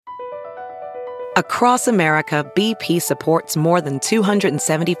Across America, BP supports more than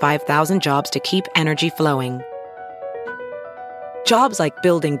 275,000 jobs to keep energy flowing. Jobs like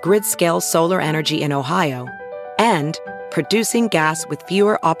building grid-scale solar energy in Ohio and producing gas with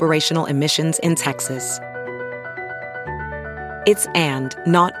fewer operational emissions in Texas. It's and,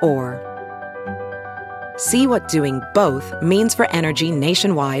 not or. See what doing both means for energy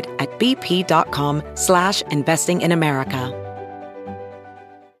nationwide at bp.com/investing in America.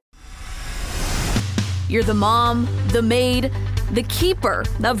 You're the mom, the maid, the keeper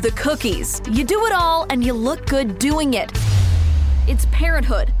of the cookies. You do it all and you look good doing it. It's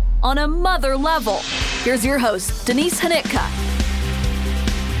parenthood on a mother level. Here's your host, Denise Hanitka.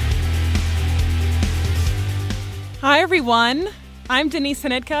 Hi, everyone. I'm Denise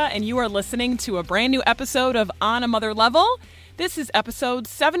Hanitka, and you are listening to a brand new episode of On a Mother Level. This is episode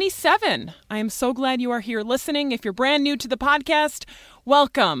 77. I am so glad you are here listening. If you're brand new to the podcast,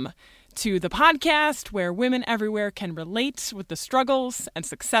 welcome to the podcast where women everywhere can relate with the struggles and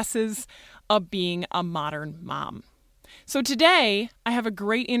successes of being a modern mom. So today, I have a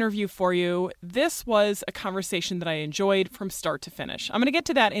great interview for you. This was a conversation that I enjoyed from start to finish. I'm going to get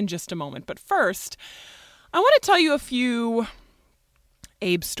to that in just a moment. But first, I want to tell you a few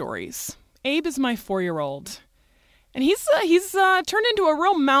Abe stories. Abe is my 4-year-old, and he's turned into a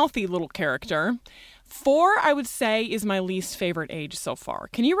real mouthy little character. 4, I would say, is my least favorite age so far.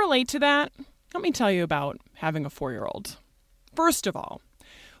 Can you relate to that? Let me tell you about having a 4-year-old. First of all,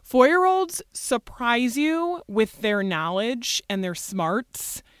 4-year-olds surprise you with their knowledge and their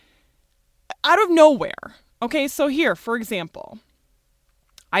smarts out of nowhere. Okay, so here, for example,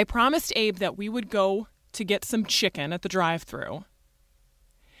 I promised Abe that we would go to get some chicken at the drive-thru,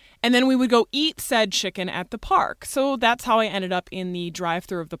 and then we would go eat said chicken at the park. So that's how I ended up in the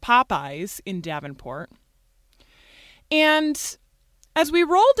drive-thru of the Popeyes in Davenport. And as we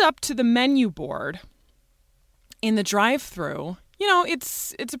rolled up to the menu board in the drive-thru, you know,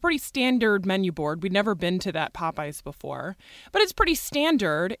 it's a pretty standard menu board. We'd never been to that Popeyes before, but it's pretty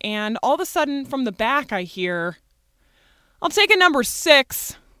standard. And all of a sudden from the back, I hear, "I'll take a number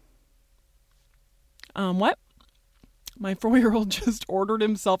 6. What? My 4-year-old just ordered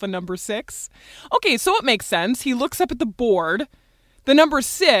himself a number 6. Okay, so it makes sense. He looks up at the board. The number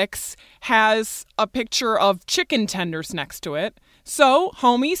 6 has a picture of chicken tenders next to it. So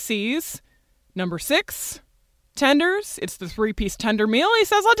homie sees number 6, tenders. It's the 3-piece tender meal. He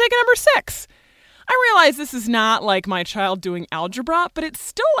says, "I'll take a number 6. I realize this is not like my child doing algebra, but it's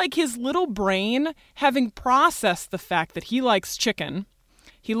still like his little brain having processed the fact that he likes chicken.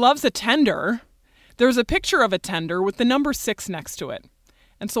 He loves a tender. There's a picture of a tender with the number 6 next to it.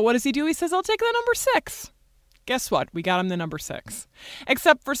 And so what does he do? He says, "I'll take the number 6. Guess what? We got him the number 6.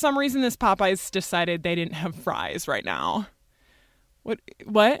 Except for some reason, this Popeyes decided they didn't have fries right now.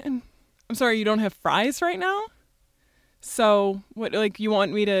 What? I'm sorry, you don't have fries right now? So what, like, you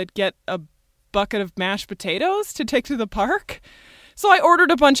want me to get a bucket of mashed potatoes to take to the park? So I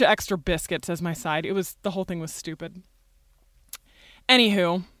ordered a bunch of extra biscuits as my side. The whole thing was stupid.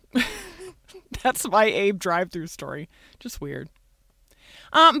 Anywho, that's my Abe drive-thru story. Just weird.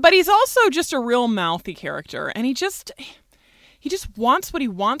 But he's also just a real mouthy character, and he just wants what he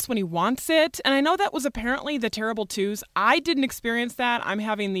wants when he wants it. And I know that was apparently the terrible 2s. I didn't experience that. I'm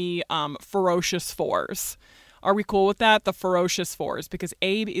having the ferocious 4s. Are we cool with that? The ferocious 4s, because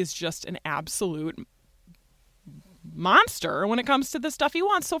Abe is just an absolute monster when it comes to the stuff he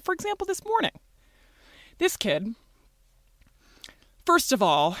wants. So, for example, this morning, this kid. First of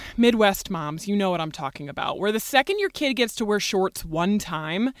all, Midwest moms, you know what I'm talking about. Where the second your kid gets to wear shorts one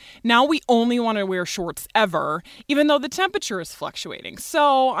time, now we only want to wear shorts ever, even though the temperature is fluctuating.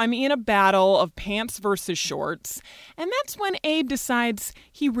 So I'm in a battle of pants versus shorts. And that's when Abe decides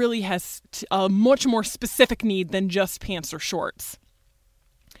he really has a much more specific need than just pants or shorts.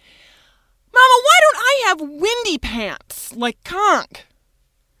 "Mama, why don't I have windy pants like Kong?"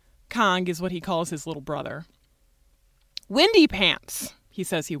 Kong is what he calls his little brother. "Windy pants," he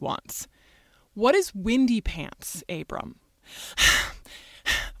says he wants. "What is windy pants, Abram?"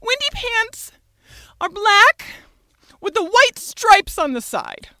 "Windy pants are black with the white stripes on the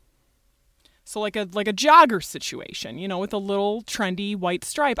side." So like a jogger situation, you know, with a little trendy white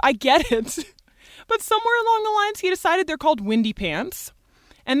stripe. I get it. But somewhere along the lines, he decided they're called windy pants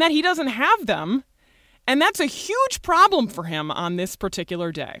and that he doesn't have them. And that's a huge problem for him on this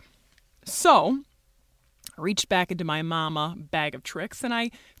particular day. So I reached back into my mama bag of tricks and I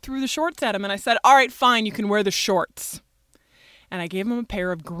threw the shorts at him and I said, "All right, fine, you can wear the shorts." And I gave him a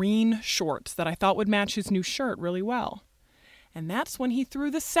pair of green shorts that I thought would match his new shirt really well. And that's when he threw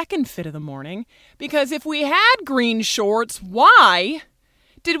the second fit of the morning, because if we had green shorts, why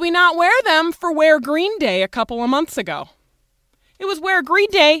did we not wear them for Wear Green Day a couple of months ago? It was Wear Green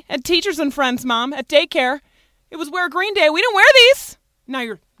Day at Teachers and Friends, Mom, at daycare. It was Wear Green Day. We didn't wear these.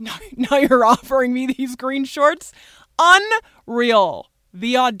 Now you're offering me these green shorts. Unreal.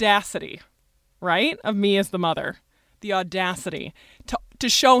 The audacity, right, of me as the mother. The audacity to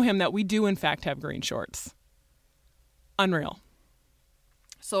show him that we do, in fact, have green shorts. Unreal.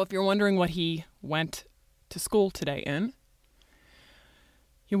 So if you're wondering what he went to school today in,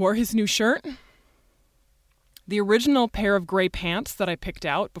 he wore his new shirt, the original pair of gray pants that I picked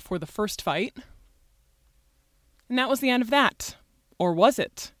out before the first fight, and that was the end of that. Or was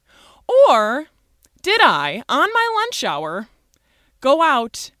it? Or did I, on my lunch hour, go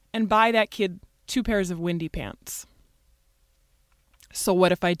out and buy that kid 2 pairs of windy pants? So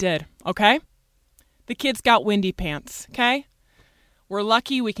what if I did, okay? The kid's got windy pants, okay? We're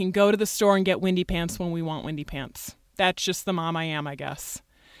lucky we can go to the store and get windy pants when we want windy pants. That's just the mom I am, I guess.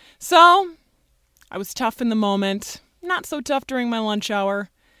 So I was tough in the moment, not so tough during my lunch hour.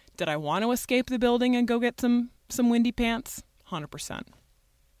 Did I want to escape the building and go get some windy pants? 100%.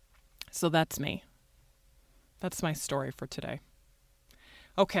 So that's me. That's my story for today.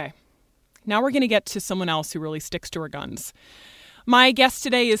 Okay, now we're going to get to someone else who really sticks to her guns. My guest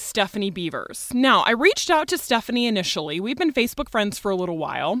today is Stephanie Beavers. Now, I reached out to Stephanie initially. We've been Facebook friends for a little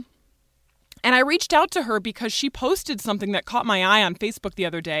while. And I reached out to her because she posted something that caught my eye on Facebook the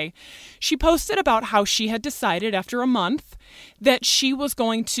other day. She posted about how she had decided after a month that she was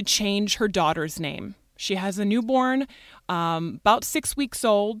going to change her daughter's name. She has a newborn, about 6 weeks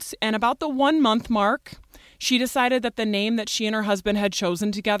old, and about the 1 month mark, she decided that the name that she and her husband had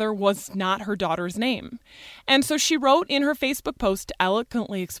chosen together was not her daughter's name. And so she wrote in her Facebook post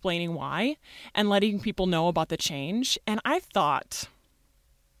eloquently explaining why and letting people know about the change. And I thought,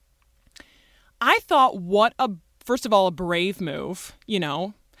 first of all, a brave move,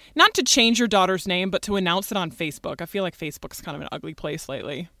 not to change your daughter's name, but to announce it on Facebook. I feel like Facebook's kind of an ugly place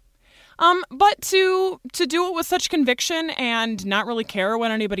lately. But to do it with such conviction and not really care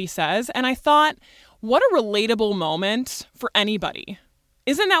what anybody says. And I thought, what a relatable moment for anybody.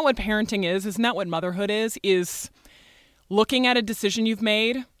 Isn't that what parenting is? Isn't that what motherhood is? Is looking at a decision you've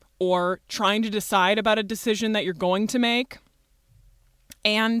made or trying to decide about a decision that you're going to make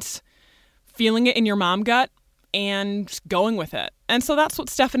and feeling it in your mom gut and going with it. And so that's what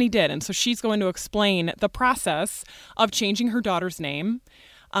Stephanie did. And so she's going to explain the process of changing her daughter's name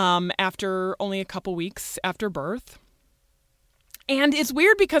after only a couple weeks after birth. And it's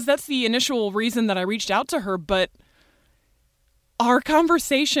weird because that's the initial reason that I reached out to her, but our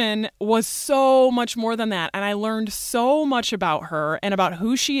conversation was so much more than that. And I learned so much about her and about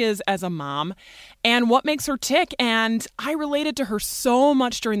who she is as a mom and what makes her tick. And I related to her so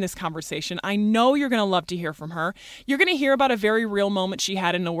much during this conversation. I know you're going to love to hear from her. You're going to hear about a very real moment she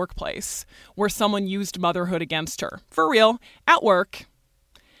had in a workplace where someone used motherhood against her. For real, at work.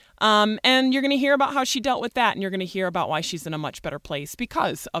 And you're going to hear about how she dealt with that, and you're going to hear about why she's in a much better place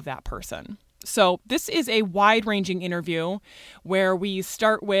because of that person. So this is a wide-ranging interview where we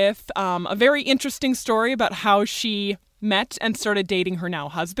start with a very interesting story about how she met and started dating her now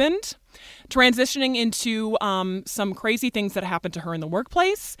husband, transitioning into some crazy things that happened to her in the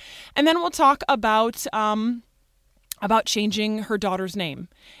workplace, and then we'll talk about changing her daughter's name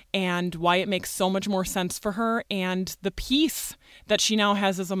and why it makes so much more sense for her and the peace that she now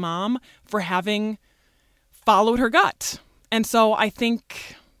has as a mom for having followed her gut. And so I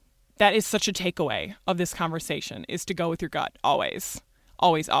think that is such a takeaway of this conversation, is to go with your gut always.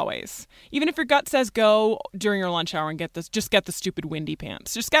 Always, always. Even if your gut says go during your lunch hour and just get the stupid windy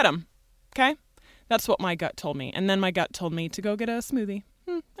pants. Just get them. Okay? That's what my gut told me. And then my gut told me to go get a smoothie.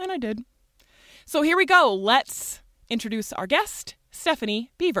 And I did. So here we go. Let's introduce our guest, Stephanie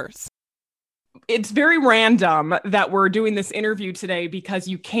Beavers. It's very random that we're doing this interview today because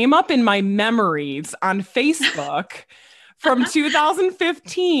you came up in my memories on Facebook from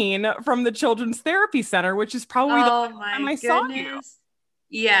 2015 from the Children's Therapy Center, which is probably the last time I saw you.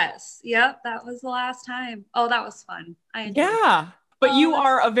 Yes. Yep. That was the last time. Oh, that was fun. I enjoyed it. But you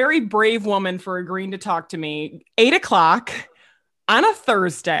are a very brave woman for agreeing to talk to me. 8:00 on a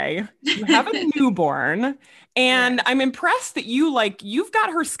Thursday. You have a newborn. And yes. I'm impressed that you've got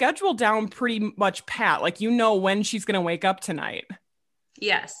her schedule down pretty much pat. Like, you know when she's going to wake up tonight.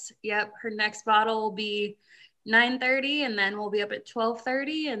 Yes. Yep. Her next bottle will be 9:30, and then we'll be up at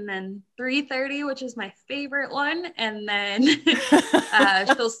 12:30, and then 3:30, which is my favorite one. And then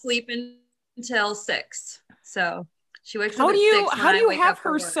she'll sleep until 6. So she wakes up at 6. How do you have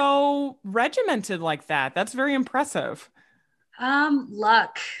her so regimented like that? That's very impressive.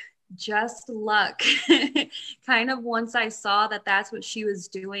 Luck. just luck. Kind of once I saw that that's what she was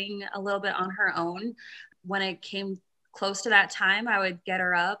doing a little bit on her own, when it came close to that time, I would get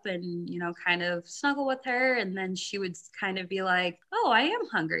her up and, you know, kind of snuggle with her. And then she would kind of be like, oh, I am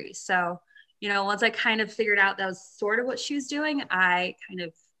hungry. So, you know, once I kind of figured out that was sort of what she was doing, I kind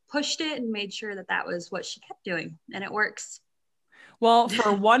of pushed it and made sure that that was what she kept doing. And it works. Well,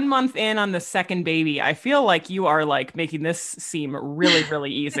 for 1 month in on the second baby, I feel like you are like making this seem really,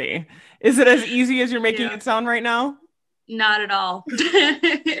 really easy. Is it as easy as you're making it sound right now? Not at all.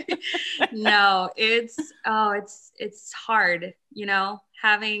 No, it's hard, you know,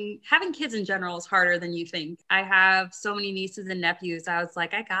 having kids in general is harder than you think. I have so many nieces and nephews. I was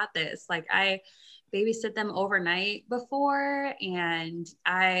like, I got this. Like, I babysit them overnight before, and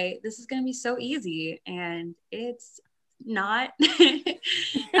this is going to be so easy, and it's not.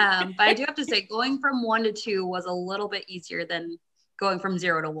 But I do have to say, going from 1 to 2 was a little bit easier than going from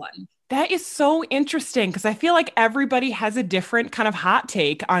 0 to 1. That is so interesting, because I feel like everybody has a different kind of hot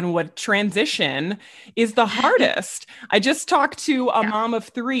take on what transition is the hardest. I just talked to a mom of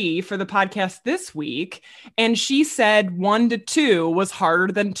 3 for the podcast this week, and she said 1 to 2 was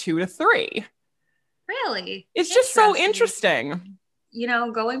harder than 2 to 3. Really? It's just so interesting. You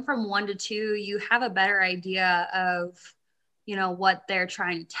know, going from 1 to 2, you have a better idea of, you know, what they're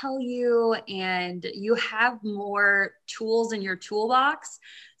trying to tell you, and you have more tools in your toolbox.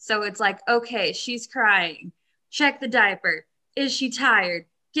 So it's like, okay, she's crying. Check the diaper. Is she tired?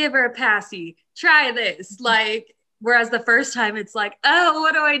 Give her a passy. Try this. Like, whereas the first time it's like, oh,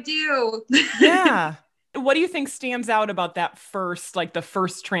 what do I do? Yeah. What do you think stands out about that first, like the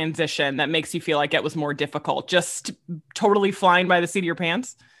first transition that makes you feel like it was more difficult? Just totally flying by the seat of your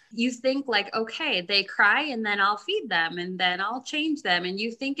pants? You think like, okay, they cry and then I'll feed them and then I'll change them. And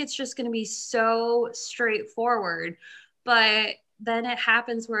you think it's just going to be so straightforward. But then it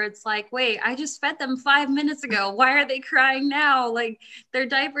happens where it's like, wait, I just fed them 5 minutes ago. Why are they crying now? Like, their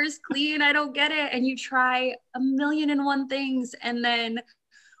diaper's clean. I don't get it. And you try 1,000,001 things. And then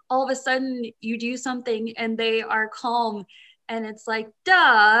all of a sudden you do something and they are calm. And it's like,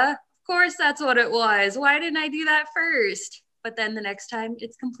 duh, of course that's what it was. Why didn't I do that first? But then the next time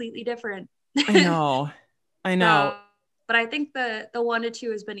it's completely different. I know. So, but I think the 1 to 2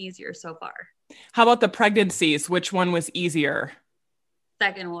 has been easier so far. How about the pregnancies? Which one was easier?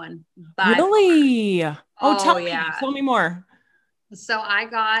 Second one. Really? Tell me more. So I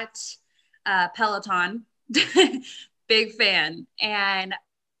got Peloton, big fan. And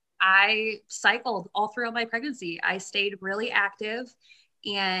I cycled all throughout my pregnancy. I stayed really active.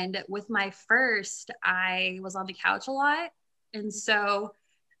 And with my first, I was on the couch a lot. And so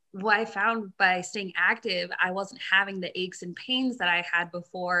what I found by staying active, I wasn't having the aches and pains that I had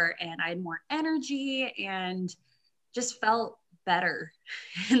before. And I had more energy and just felt better.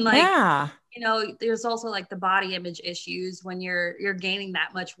 And like, you know, there's also like the body image issues when you're gaining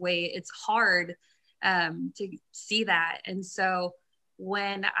that much weight. It's hard to see that. And so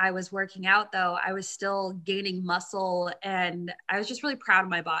when I was working out though, I was still gaining muscle, and I was just really proud of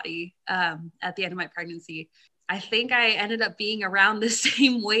my body at the end of my pregnancy. I think I ended up being around the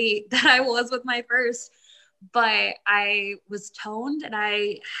same weight that I was with my first, but I was toned and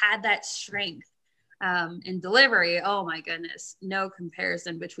I had that strength. In delivery, oh my goodness, no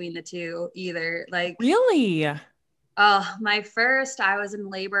comparison between the two either. Like, really? My first, I was in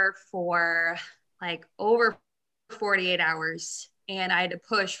labor for like over 48 hours and I had to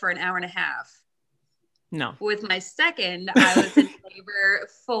push for an hour and a half. No. With my second, I was in labor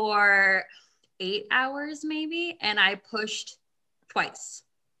for 8 hours maybe, and I pushed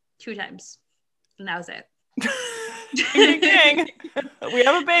 2 times, and that was it. Ding, ding, ding. We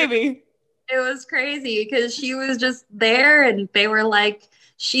have a baby. It was crazy because she was just there and they were like,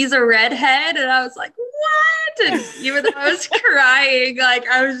 she's a redhead. And I was like, what? And even though I was crying, like,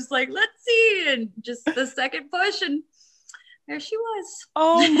 I was just like, let's see. And just the second push, and there she was.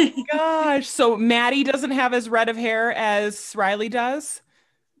 Oh my gosh. So Maddie doesn't have as red of hair as Riley does?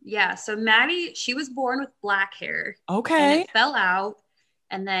 Yeah. So Maddie, she was born with black hair. Okay. And it fell out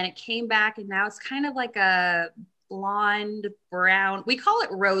and then it came back, and now it's kind of like a blonde brown. We call it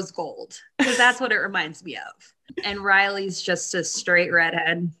rose gold because that's what it reminds me of. And Riley's just a straight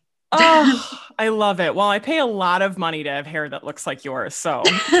redhead. Oh, I love it. Well, I pay a lot of money to have hair that looks like yours. So,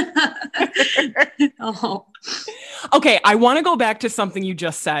 oh. Okay, I want to go back to something you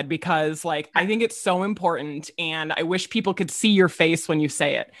just said because, like, I think it's so important, and I wish people could see your face when you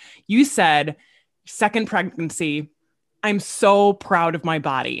say it. You said, second pregnancy, I'm so proud of my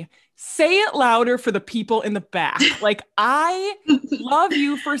body. Say it louder for the people in the back. Like, I love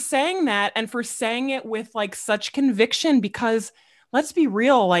you for saying that and for saying it with like such conviction, because let's be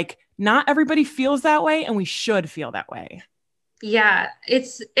real. Like, not everybody feels that way, and we should feel that way. Yeah,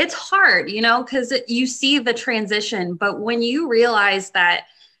 it's hard, you know, because you see the transition, but when you realize that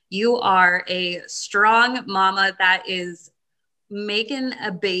you are a strong mama that is making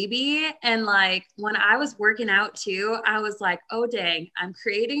a baby, and like when I was working out too, I was like, oh dang, I'm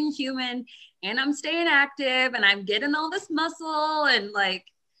creating a human and I'm staying active and I'm getting all this muscle, and like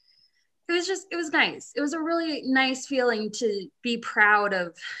it was nice. It was a really nice feeling to be proud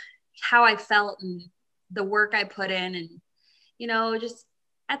of how I felt and the work I put in, and you know, just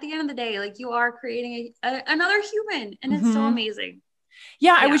at the end of the day, like you are creating another human, and it's so amazing.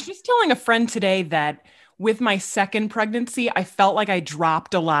 Yeah, I was just telling a friend today that with my second pregnancy, I felt like I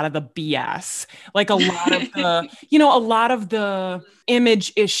dropped a lot of the BS, like a lot of the, you know, a lot of the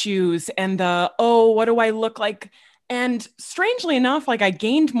image issues and the, oh, what do I look like? And strangely enough, like I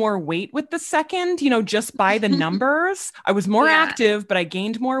gained more weight with the second, you know, just by the numbers. I was more active, but I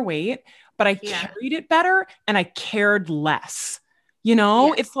gained more weight, but I carried it better and I cared less. You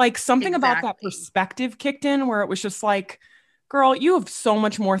know, it's like something about that perspective kicked in where it was just like, girl, you have so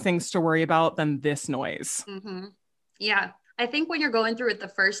much more things to worry about than this noise. Yeah. I think when you're going through it the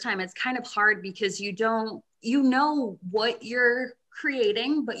first time, it's kind of hard because you know what you're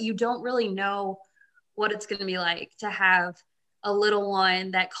creating, but you don't really know what it's going to be like to have a little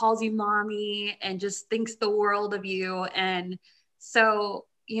one that calls you mommy and just thinks the world of you. And so,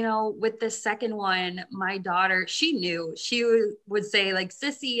 you know, with the second one, my daughter, she knew. She would say like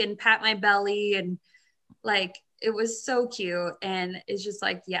sissy and pat my belly, and like it was so cute. And it's just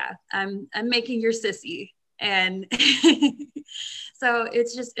like, yeah, I'm making your sissy. And so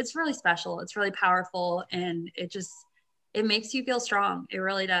it's really special. It's really powerful, and it makes you feel strong. It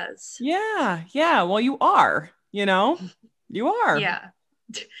really does. Yeah. Yeah. Well, you are, you know, you are. Yeah.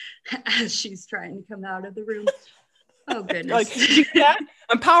 As she's trying to come out of the room. Oh goodness. Like, did you hear that?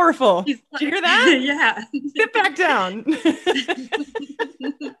 I'm powerful. Did you hear that? Yeah. Sit back down.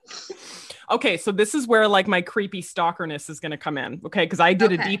 Okay. So this is where like my creepy stalkerness is going to come in. Okay. Cause I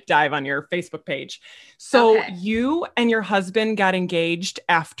did a deep dive on your Facebook page. So you and your husband got engaged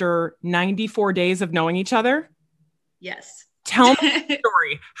after 94 days of knowing each other. Yes. Tell me the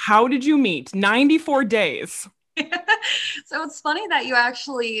story. How did you meet? 94 days. So it's funny that you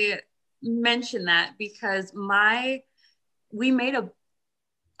actually mentioned that, because we made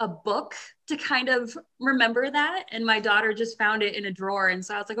a book to kind of remember that, and my daughter just found it in a drawer, and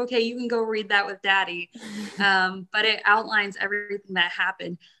so I was like, okay, you can go read that with daddy. But it outlines everything that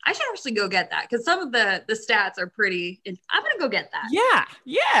happened. I should actually go get that, because some of the stats are pretty. I'm gonna go get that.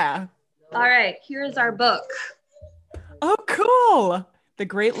 Yeah. All right, here's our book. Oh, cool. The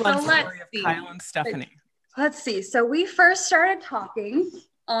Great Love Story of Kyle and Stephanie. Let's see. So we first started talking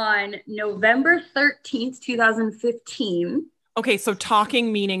on November 13th, 2015. Okay, so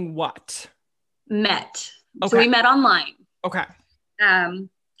talking meaning what? Met. Okay. So we met online. Okay.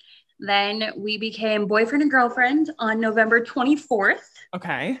 Then we became boyfriend and girlfriend on November 24th.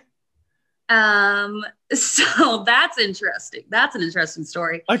 Okay. So that's interesting. That's an interesting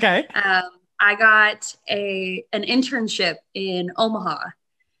story. Okay. I got an internship in Omaha,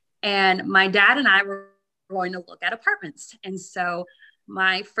 and my dad and I were going to look at apartments. And so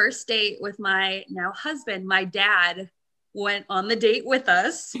my first date with my now husband, my dad went on the date with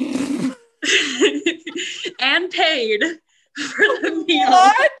us and paid for the meal.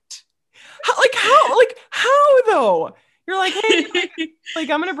 What? How though? You're like, hey, like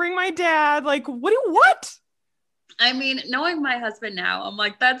I'm gonna bring my dad. Like, what? I mean, knowing my husband now, I'm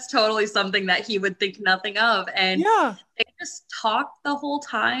like, that's totally something that he would think nothing of. And they just talked the whole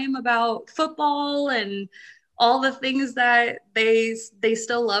time about football and all the things that they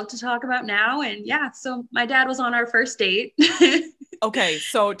still love to talk about now. And so my dad was on our first date. Okay,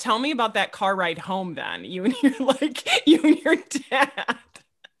 so tell me about that car ride home then. You and your dad.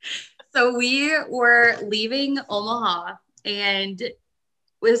 So we were leaving Omaha, and it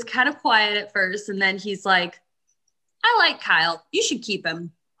was kind of quiet at first. And then he's like, I like Kyle. You should keep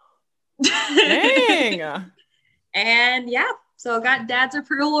him. Dang. And so I got dad's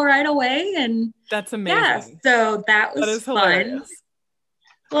approval right away. And that's amazing. So that was fun. Hilarious.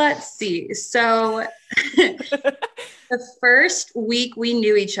 Let's see. So the first week we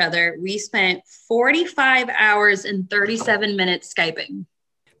knew each other, we spent 45 hours and 37 minutes Skyping.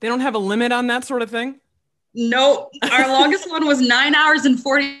 They don't have a limit on that sort of thing? Nope. Our longest one was 9 hours and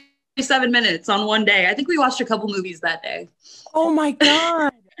 47 minutes on one day. I think we watched a couple movies that day. Oh my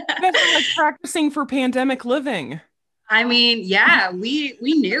God. You guys were like practicing for pandemic living. I mean, we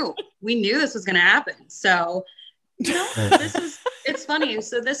knew this was going to happen. So It's funny.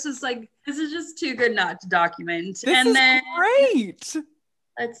 So this is just too good not to document. This and is then great.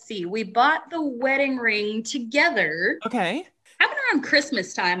 let's see, we bought the wedding ring together. Okay. Happened around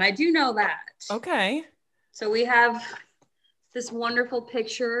Christmas time. I do know that. Okay. So we have this wonderful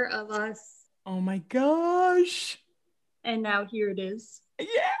picture of us. Oh my gosh. And now here it is. Yeah.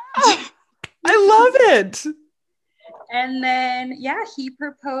 I love it. And then, yeah, he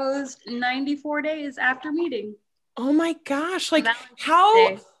proposed 94 days after meeting. Oh my gosh. Like That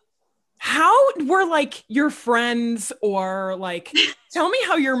was how Tuesday. were like your friends, or like tell me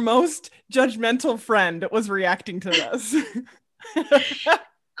how your most judgmental friend was reacting to this. They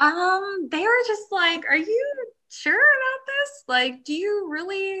were just like, are you sure about this? Like, do you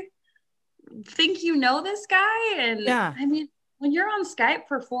really think you know this guy? And Yeah. I mean, when you're on Skype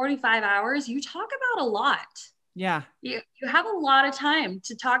for 45 hours, you talk about a lot. Yeah. You have a lot of time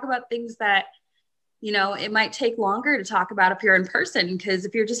to talk about things that, it might take longer to talk about if you're in person. Because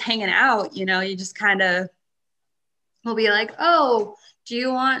if you're just hanging out, you just kind of will be like, oh, do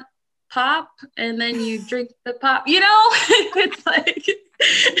you want pop? And then you drink the pop, it's like,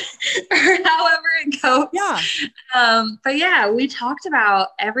 or however it goes. Yeah. But yeah, we talked about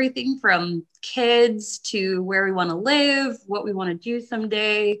everything from kids to where we want to live, what we want to do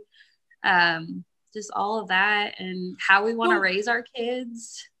someday. Just all of that and how we want to raise our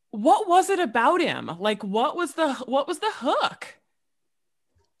kids. What was it about him? Like, what was the hook?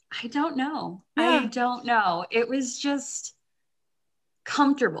 I don't know. Yeah. I don't know. It was just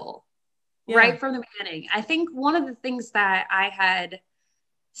comfortable Yeah. right from the beginning. I think one of the things that I had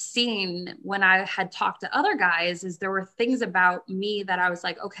seen when I had talked to other guys is there were things about me that I was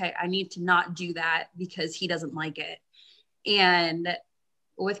like, okay, I need to not do that because he doesn't like it. And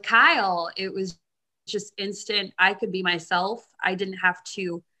with Kyle, it was just instant. I could be myself. I didn't have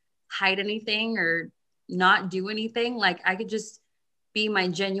to hide anything or not do anything. Like I could just be my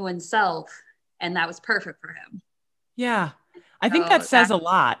genuine self. And that was perfect for him. Yeah. I think that says a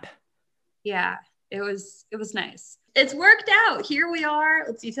lot. Yeah, it was nice. It's worked out. Here we are.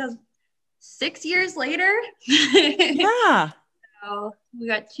 Let's see, 6 years later. Yeah. So we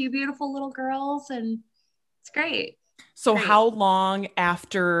got 2 beautiful little girls and it's great. So Great. How long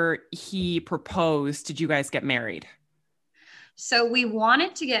after he proposed did you guys get married? So we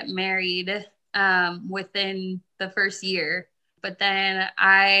wanted to get married within the first year, but then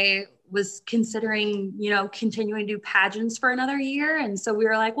I was considering, continuing to do pageants for another year. And so we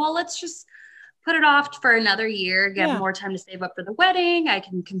were like, well, let's just put it off for another year, get more time to save up for the wedding. I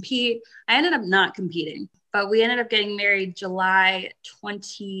can compete. I ended up not competing, but we ended up getting married July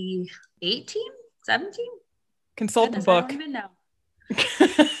 2018, 17. Consult the book. I don't even know. When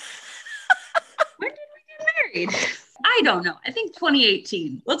did we get married? I don't know. I think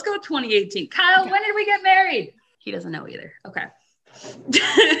 2018. Let's go with 2018. Kyle, when did we get married? He doesn't know either. Okay.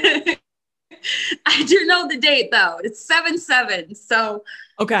 I do know the date though. It's 7/7. So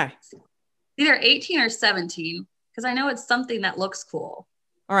okay. Either 18 or 17, because I know it's something that looks cool.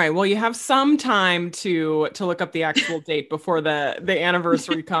 All right. Well, you have some time to look up the actual date before the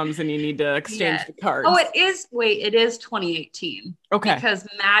anniversary comes and you need to exchange the cards. Oh, it is 2018. Okay. Because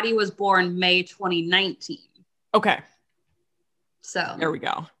Maddie was born May 2019. Okay. So there we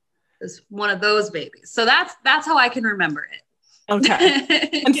go. It's one of those babies. So that's how I can remember it.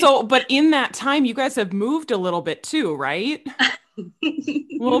 Okay. And so, but in that time, you guys have moved a little bit too, right? A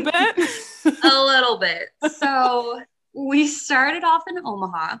little bit? A little bit. So we started off in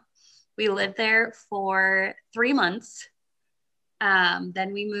Omaha. We lived there for 3 months.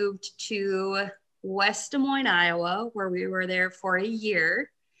 Then we moved to West Des Moines, Iowa, where we were there for a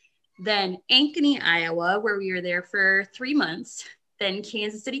year. Then Ankeny, Iowa, where we were there for 3 months. Then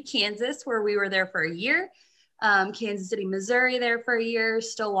Kansas City, Kansas, where we were there for a year. Kansas City, Missouri, there for a year.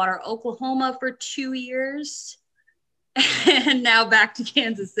 Stillwater, Oklahoma for 2 years. And now back to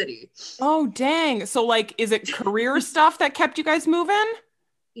Kansas City. Oh, dang. So like, is it career stuff that kept you guys moving?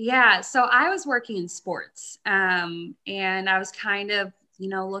 Yeah. So I was working in sports and I was kind of,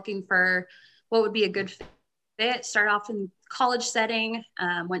 looking for what would be a good fit. Started off in college setting,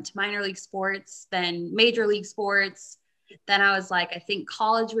 went to minor league sports, then major league sports. Then I was like, I think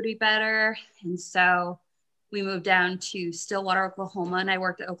college would be better. And so we moved down to Stillwater, Oklahoma, and I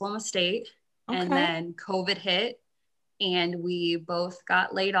worked at Oklahoma State. Okay. And then COVID hit. And we both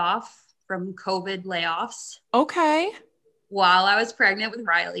got laid off from COVID layoffs. Okay. While I was pregnant with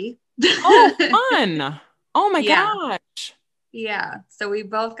Riley. Oh, fun. Oh my gosh. Yeah. So we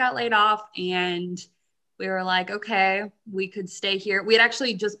both got laid off and we were like, okay, we could stay here. We had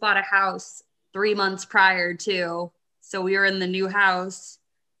actually just bought a house 3 months prior to. So we were in the new house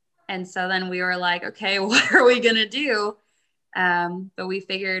And so then we were like, okay, what are we going to do? But we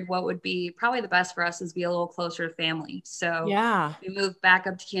figured what would be probably the best for us is be a little closer to family. So Yeah. we moved back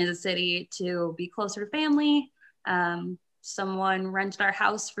up to Kansas City to be closer to family. Someone rented our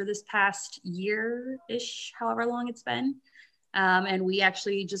house for this past year-ish, however long it's been. And we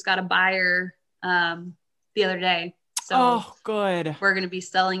actually just got a buyer the other day. So Oh, good. we're going to be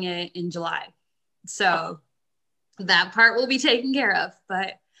selling it in July. So that part will be taken care of.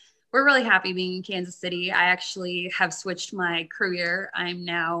 But we're really happy being in Kansas City. I actually have switched my career. I'm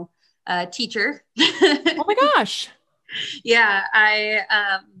now a teacher. Oh my gosh. Yeah,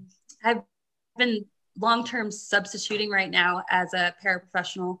 I've been long-term substituting right now as a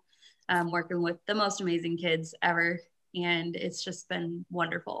paraprofessional, working with the most amazing kids ever. And it's just been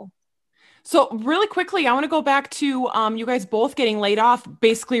wonderful. So really quickly, I want to go back to you guys both getting laid off,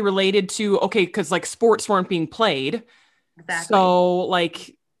 basically related to, okay, because like sports weren't being played. Exactly. So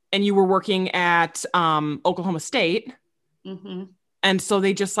like, and you were working at Oklahoma State. Mm-hmm. And so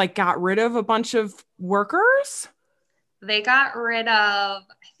they just like got rid of a bunch of workers. They got rid of,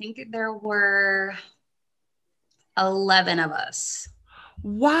 I think there were 11 of us.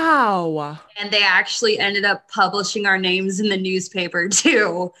 Wow. And they actually ended up publishing our names in the newspaper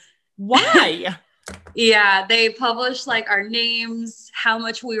too. Why? Yeah, they published like our names, how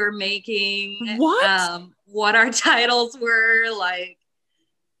much we were making, what our titles were, like,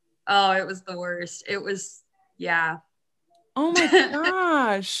 oh, it was the worst. It was, yeah. Oh my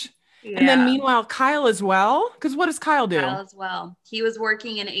gosh. Yeah. And then meanwhile, Kyle as well. Because what does Kyle do? Kyle as well. He was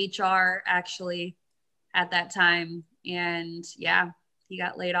working in HR actually at that time. And yeah, he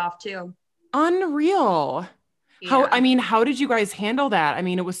got laid off too. Unreal. Yeah. How did you guys handle that? I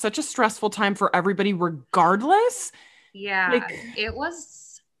mean, it was such a stressful time for everybody regardless. Yeah, it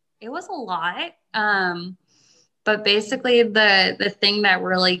was a lot. But basically the thing that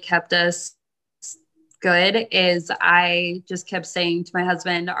really kept us good is I just kept saying to my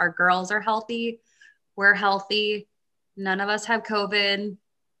husband, our girls are healthy. We're healthy. None of us have COVID.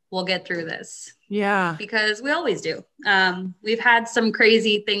 We'll get through this. Yeah. Because we always do. We've had some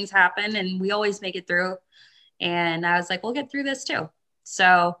crazy things happen and we always make it through. And I was like, we'll get through this too.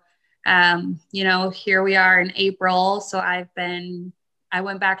 So, here we are in April. So I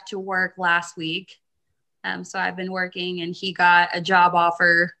went back to work last week. So I've been working and he got a job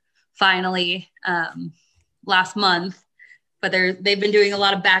offer finally last month, but they've been doing a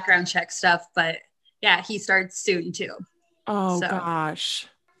lot of background check stuff, but yeah, he starts soon too. Oh gosh.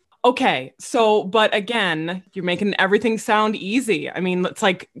 Okay. So, but again, you're making everything sound easy. I mean, it's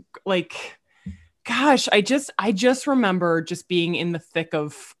like, gosh, I just remember just being in the thick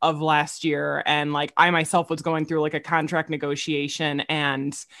of last year. And like, I myself was going through like a contract negotiation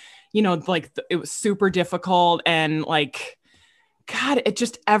and, it was super difficult. And like, God,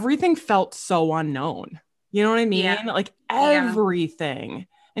 everything felt so unknown. You know what I mean? Yeah. Like everything. Yeah.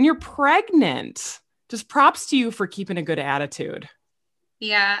 And you're pregnant. Just props to you for keeping a good attitude.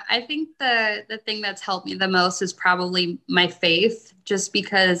 Yeah, I think the thing that's helped me the most is probably my faith, just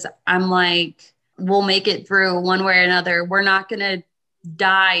because I'm like, we'll make it through one way or another. We're not going to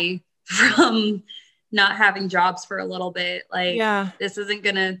die from not having jobs for a little bit. Like, this isn't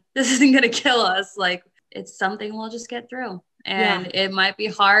going to kill us. Like, it's something we'll just get through. And it might be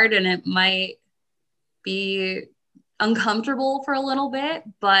hard and it might be uncomfortable for a little bit,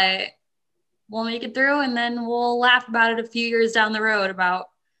 but we'll make it through. And then we'll laugh about it a few years down the road about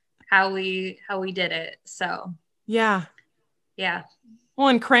how we did it. So, yeah. Well,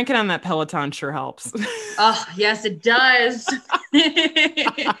 and cranking on that Peloton sure helps. Oh, yes, it does.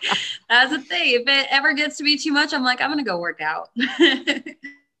 That's the thing. If it ever gets to be too much, I'm like, I'm going to go work out.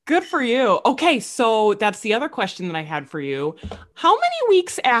 Good for you. Okay, so that's the other question that I had for you. How many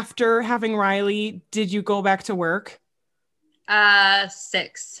weeks after having Riley did you go back to work?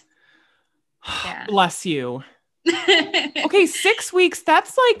 6. Yeah. Bless you. Okay, 6 weeks.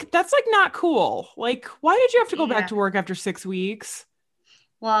 That's like not cool. Like, why did you have to go back to work after 6 weeks?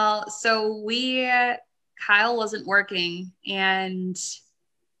 Well, so Kyle wasn't working and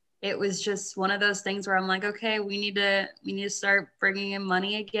it was just one of those things where I'm like, okay, we need to start bringing in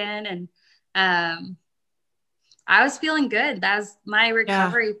money again. And I was feeling good. That was my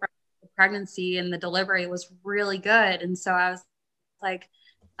recovery from the pregnancy and the delivery was really good. And so I was like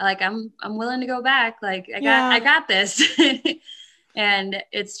I'm willing to go back. Like I got this. And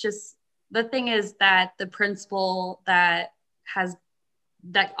it's just, the thing is that the principal that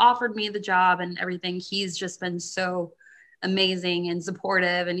offered me the job and everything, he's just been so amazing and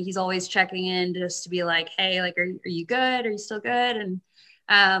supportive. And he's always checking in just to be like, hey, like, are you good? Are you still good?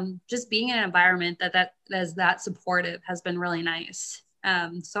 And just being in an environment that is that supportive has been really nice.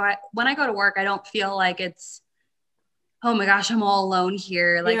 So when I go to work, I don't feel like it's, oh my gosh, I'm all alone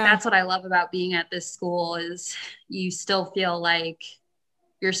here. Like that's what I love about being at this school is you still feel like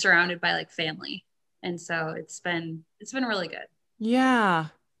you're surrounded by like family. And so it's been really good. Yeah.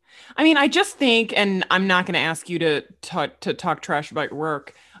 I mean, I just think, and I'm not going to ask you to talk trash about your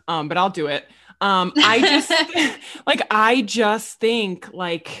work, but I'll do it. I just I just think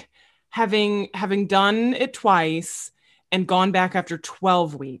like having done it twice and gone back after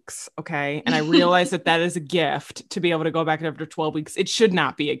 12 weeks. Okay. And I realize that is a gift to be able to go back after 12 weeks. It should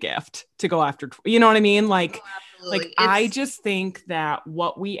not be a gift to go after, you know what I mean? Like, I just think that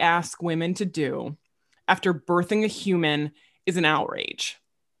what we ask women to do after birthing a human is an outrage.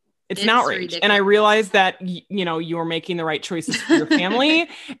 It's an outrage. Ridiculous. And I realize that, you know, you're making the right choices for your family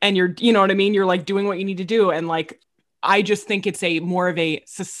and you're, you know what I mean? You're like doing what you need to do. And like, I just think it's more of a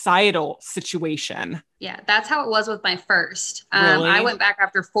societal situation. Yeah. That's how it was with my first. Really? I went back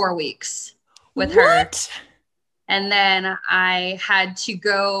after 4 weeks with her. And then I had to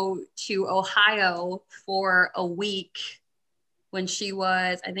go to Ohio for a week when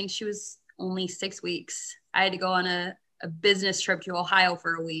I think she was only 6 weeks. I had to go on a business trip to Ohio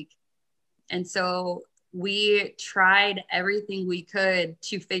for a week. And so we tried everything we could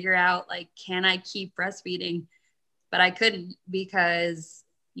to figure out, like, can I keep breastfeeding? But I couldn't because,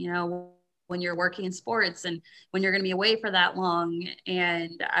 you know, when you're working in sports and when you're going to be away for that long,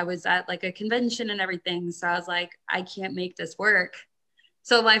 and I was at like a convention and everything. So I was like, I can't make this work.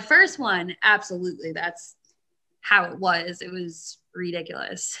 So my first one, absolutely. That's how it was. It was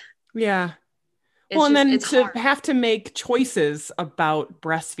ridiculous. Yeah. Well, and then to have to make choices about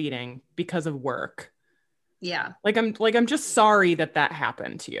breastfeeding because of work. Yeah. I'm just sorry that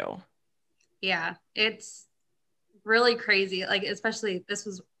happened to you. Yeah. It's really crazy. Like, especially this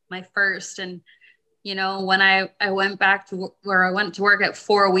was my first. And, you know, when I went back to where I went to work at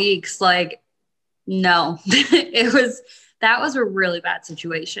 4 weeks, like, no, that was a really bad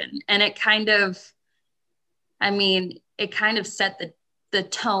situation. And it kind of set the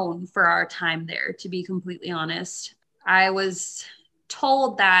tone for our time there, to be completely honest. I was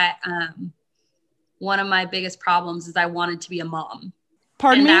told that one of my biggest problems is I wanted to be a mom.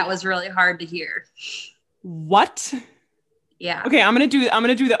 Pardon me? That was really hard to hear. What? Yeah. Okay, I'm gonna do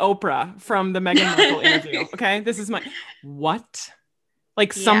the Oprah from the Meghan Markle interview. Okay, this is what?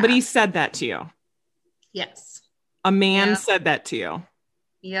 Like somebody said that to you? Yes. A man said that to you?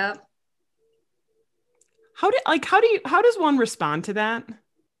 Yep. How does one respond to that?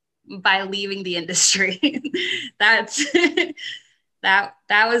 By leaving the industry. That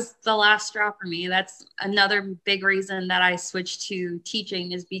was the last straw for me. That's another big reason that I switched to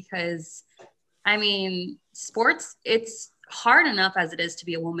teaching, is because, I mean, sports, it's hard enough as it is to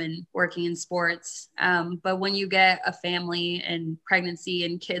be a woman working in sports. But when you get a family and pregnancy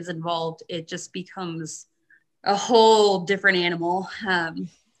and kids involved, it just becomes a whole different animal.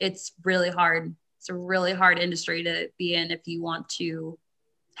 It's really hard. It's a really hard industry to be in if you want to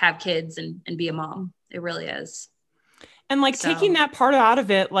have kids and be a mom. It really is. And taking that part out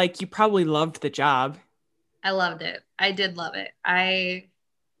of it, you probably loved the job. I loved it. I did love it. I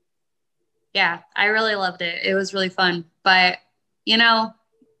really loved it. It was really fun. But, you know,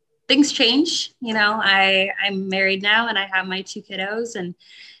 things change. You know, I'm married now and I have my 2 kiddos. And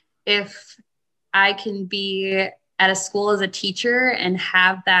if I can be at a school as a teacher and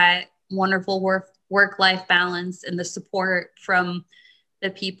have that wonderful work-life balance and the support from the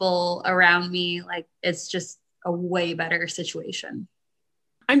people around me, it's just a way better situation.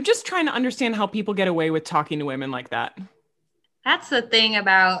 I'm just trying to understand how people get away with talking to women like that. That's the thing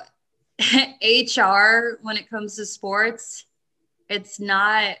about HR when it comes to sports. It's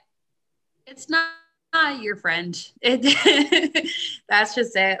not your friend. That's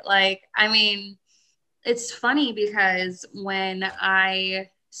just it. It's funny because when I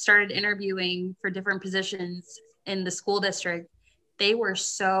started interviewing for different positions in the school district, they were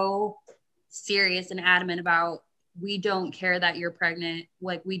so serious and adamant about, we don't care that you're pregnant.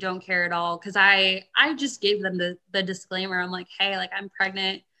 We don't care at all. Cause I just gave them the disclaimer. I'm like, hey, I'm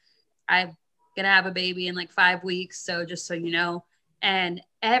pregnant. I'm going to have a baby in 5 weeks. So just so you know. And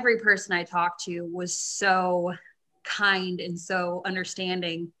every person I talked to was so kind and so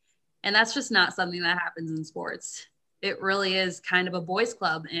understanding. And that's just not something that happens in sports. It really is kind of a boys'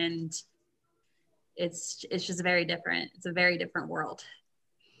 club, and it's just very different. It's a very different world.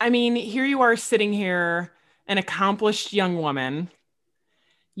 I mean, here you are sitting here, an accomplished young woman.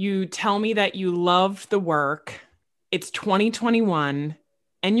 You tell me that you love the work. It's 2021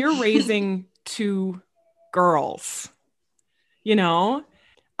 and you're raising 2 girls. You know,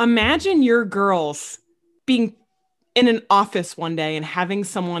 imagine your girls being in an office one day and having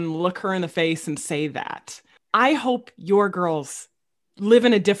someone look her in the face and say that. I hope your girls live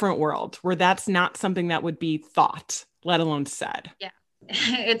in a different world where that's not something that would be thought, let alone said. Yeah.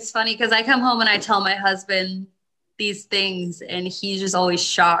 It's funny because I come home and I tell my husband these things and he's just always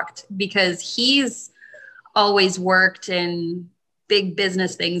shocked because he's always worked in big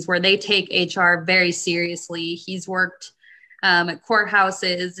business things where they take HR very seriously. He's worked at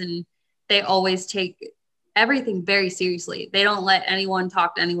courthouses and they always take everything very seriously. They don't let anyone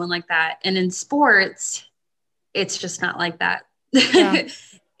talk to anyone like that. And in sports, it's just not like that. Yeah.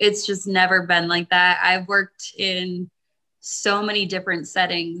 It's just never been like that. I've worked in so many different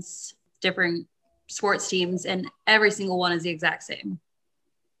settings, different sports teams, and every single one is the exact same.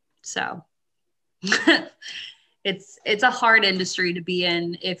 So it's a hard industry to be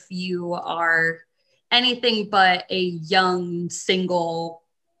in if you are anything but a young, single,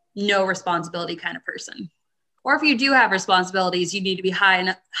 no responsibility kind of person. Or if you do have responsibilities, you need to be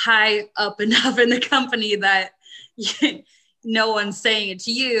high up enough in the company that no one's saying it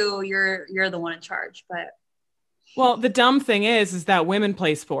to you. You're the one in charge. But well, the dumb thing is that women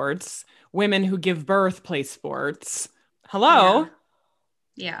play sports. Women who give birth play sports. Hello.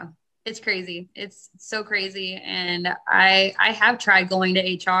 Yeah. It's crazy. It's so crazy. And I have tried going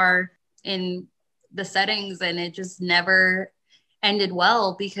to HR in the settings and it just never ended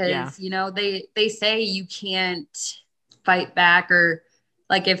well because, you know, they say you can't fight back, or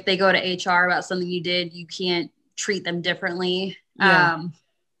like if they go to HR about something you did, you can't treat them differently. Yeah.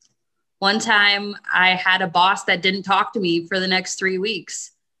 One time I had a boss that didn't talk to me for the next 3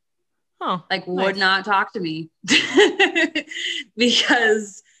 weeks. Oh, like would not talk to me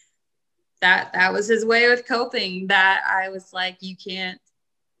because that was his way of coping, that I was like, you can't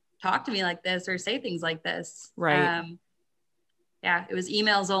talk to me like this or say things like this. Right. Yeah, it was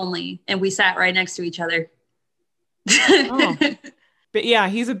emails only. And we sat right next to each other. Oh. But yeah,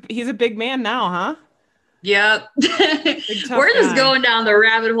 he's a big man now, huh? Yep. We're just going down the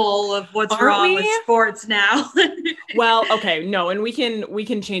rabbit hole of what's wrong with sports now. Well, okay, no, and we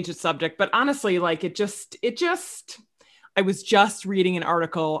can change the subject, but honestly, like it just I was just reading an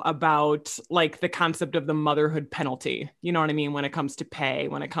article about like the concept of the motherhood penalty. You know what I mean? When it comes to pay,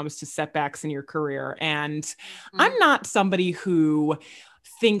 when it comes to setbacks in your career. And I'm not somebody who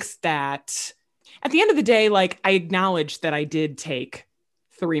thinks that at the end of the day, like I acknowledge that I did take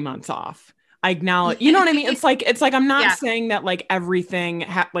 3 months off. I acknowledge, you know what I mean? It's like, I'm not saying that like everything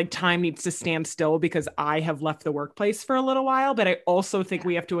like time needs to stand still because I have left the workplace for a little while, but I also think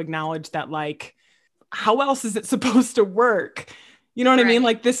we have to acknowledge that like, how else is it supposed to work? You know what I mean?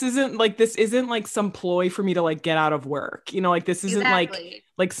 Like, this isn't like some ploy for me to like get out of work, you know, like this isn't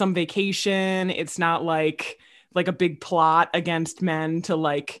like some vacation. It's not like a big plot against men to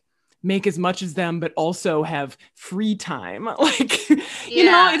like make as much as them, but also have free time. Like, you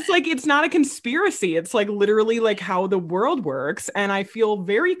know, it's like, it's not a conspiracy. It's like literally like how the world works. And I feel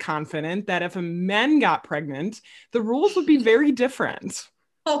very confident that if a men got pregnant, the rules would be very different.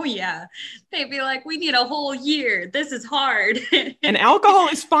 Oh yeah. They'd be like, we need a whole year. This is hard. And alcohol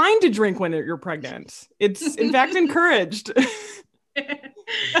is fine to drink when you're pregnant. It's in fact encouraged.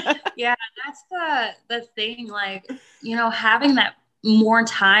 Yeah, that's the thing. Like, you know, having that more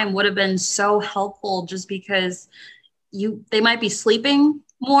time would have been so helpful just because they might be sleeping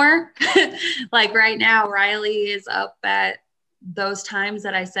more. Like right now, Riley is up at those times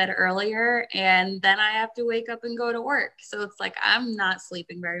that I said earlier, and then I have to wake up and go to work. So it's like, I'm not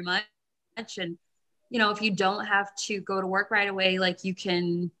sleeping very much. And, you know, if you don't have to go to work right away, like you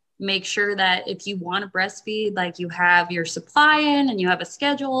can make sure that if you want to breastfeed, like you have your supply in and you have a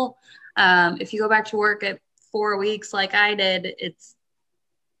schedule. If you go back to work at 4 weeks, like I did, it's,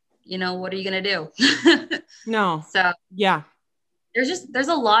 you know, what are you going to do? No. So yeah, there's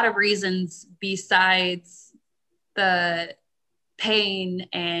a lot of reasons besides the pain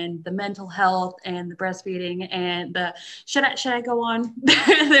and the mental health and the breastfeeding and the should I go on?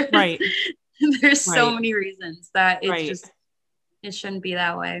 Right. There's so many reasons that it's it shouldn't be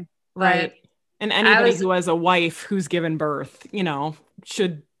that way. Right. But and anybody who has a wife who's given birth, you know,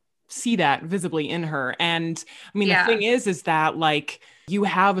 should see that visibly in her. And I mean, the thing is that like you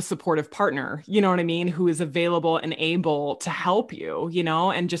have a supportive partner, you know what I mean, who is available and able to help you, you know,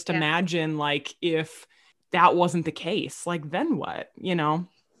 and just imagine like if that wasn't the case, like then what, you know?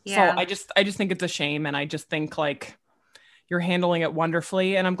 Yeah. So I just think it's a shame. And I just think like you're handling it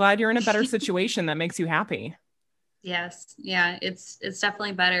wonderfully. And I'm glad you're in a better situation that makes you happy. Yes. Yeah. It's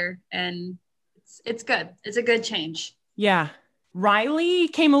definitely better. And it's good. It's a good change. Yeah. Riley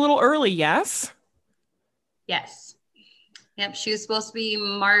came a little early. Yes. Yes. Yep. She was supposed to be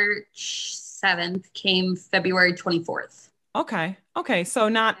March 7th, came February 24th. Okay. Okay. So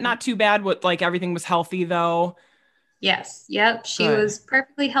not too bad with like everything was healthy though. Yes. Yep. She Good. was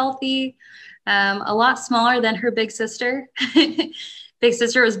perfectly healthy. A lot smaller than her big sister. Big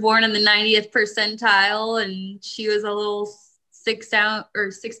sister was born in the 90th percentile, and she was a little 6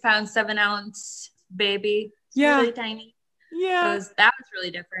 pound, 7 ounce baby. Yeah. Really tiny. Yeah. So that was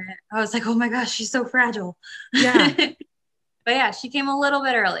really different. I was like, oh my gosh, she's so fragile. Yeah. But yeah, she came a little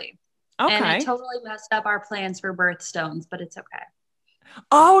bit early. Okay. And it totally messed up our plans for birthstones, but it's okay.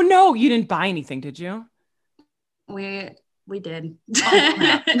 Oh no, you didn't buy anything, did you? We did.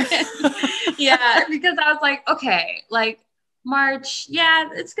 Oh, Yeah, because I was like, okay, like March, yeah,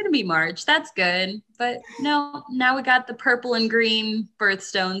 it's gonna be March. That's good. But no, now we got the purple and green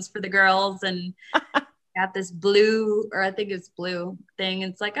birthstones for the girls, and got this blue, or I think it's blue thing.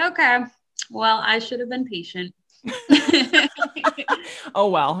 It's like, okay, well, I should have been patient. Oh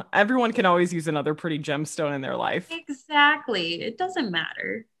well, everyone can always use another pretty gemstone in their life. Exactly. It doesn't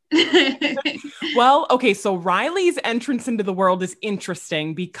matter. Well, okay, so Riley's entrance into the world is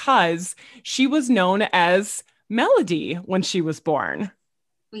interesting because she was known as Melody when she was born.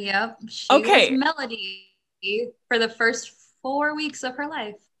 Yep. She Okay. was Melody for the first 4 weeks of her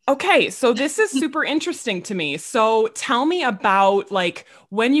life. Okay, so this is super interesting to me. So tell me about like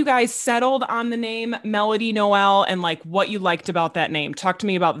when you guys settled on the name Melody Noel and like what you liked about that name. Talk to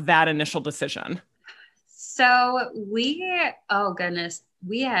me about that initial decision. So oh goodness,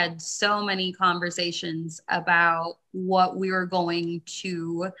 we had so many conversations about what we were going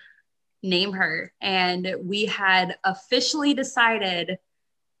to name her. And we had officially decided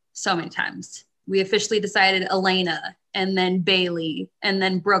so many times. We officially decided Elena, and then Bailey, and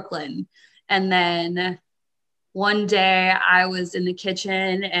then Brooklyn. And then one day I was in the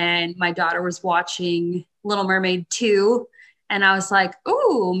kitchen and my daughter was watching Little Mermaid 2. And I was like,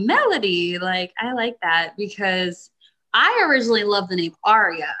 ooh, Melody. Like, I like that because I originally loved the name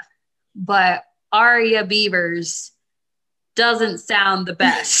Aria, but Aria Beavers doesn't sound the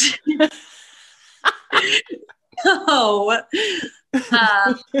best. So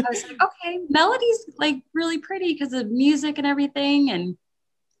I was like, okay, Melody's like really pretty because of music and everything. And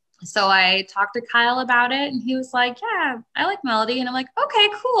so I talked to Kyle about it and he was like, yeah, I like Melody. And I'm like, okay,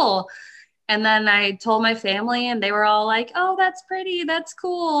 cool. And then I told my family and they were all like, oh, that's pretty. That's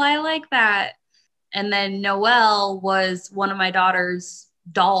cool. I like that. And then Noelle was one of my daughter's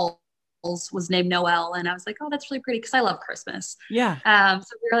dolls was named Noelle. And I was like, oh, that's really pretty because I love Christmas. Yeah.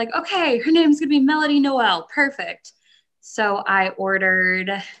 So we were like, okay, her name's going to be Melody Noelle. Perfect. So I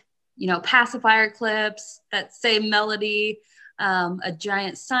ordered, pacifier clips that say Melody, a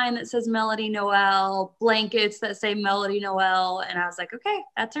giant sign that says Melody Noelle, blankets that say Melody Noelle. And I was like, okay,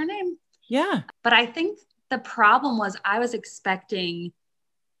 that's her name. Yeah. But I think the problem was I was expecting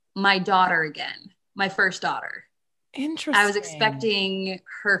my daughter again, my first daughter. Interesting. I was expecting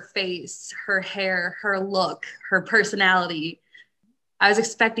her face, her hair, her look, her personality. I was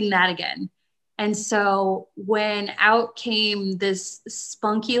expecting that again. And so when out came this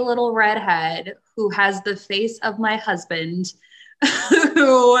spunky little redhead who has the face of my husband,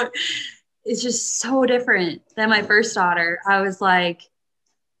 who is just so different than my first daughter, I was like,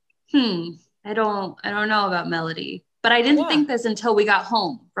 I don't know about Melody. But I didn't think this until we got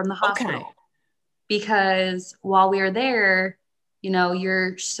home from the hospital. Okay. Because while we were there,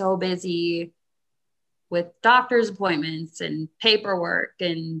 you're so busy with doctor's appointments and paperwork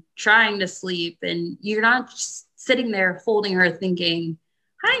and trying to sleep. And you're not just sitting there holding her thinking,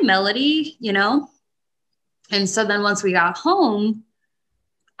 hi, Melody, And so then once we got home,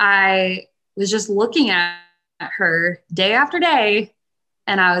 I was just looking at her day after day.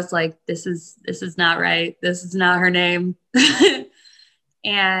 And I was like, this is not right. This is not her name.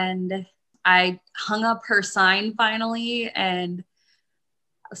 And I hung up her sign finally. And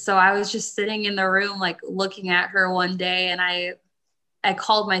so I was just sitting in the room, like looking at her one day. And I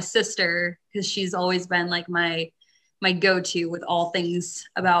called my sister because she's always been like my go-to with all things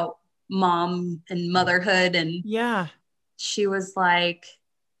about mom and motherhood. And yeah, she was like,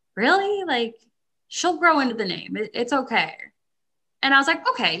 really? Like, she'll grow into the name. It's okay. And I was like,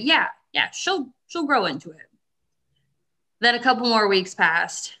 okay, yeah, she'll grow into it. Then a couple more weeks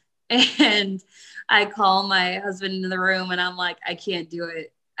passed. And I call my husband into the room and I'm like, I can't do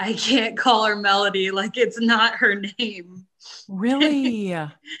it. I can't call her Melody. Like, it's not her name. Really?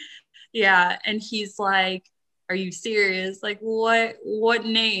 Yeah. And he's like, are you serious? Like, what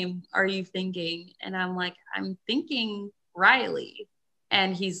name are you thinking? And I'm like, I'm thinking Riley.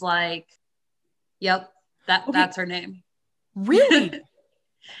 And he's like, yep, that's her name. Really?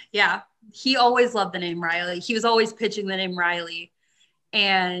 Yeah. He always loved the name Riley. He was always pitching the name Riley.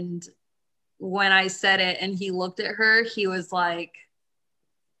 And when I said it and he looked at her, he was like,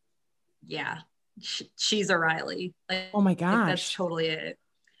 yeah, she's a Riley. Like, Oh my like, that's gosh. totally it.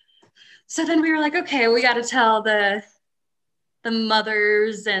 So then we were like, okay, we got to tell the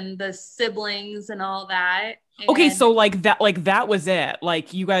mothers and the siblings and all that. Okay, And so that was it.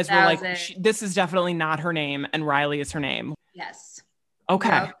 Like you guys were that like, was it. this is definitely not her name, and Riley is her name. Yes.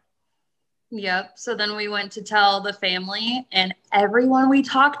 Okay. Yep. So then we went to tell the family, and everyone we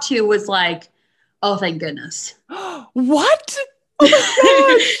talked to was like, oh, thank goodness. What? Oh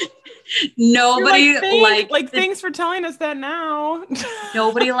my gosh. Nobody Thanks for telling us that now.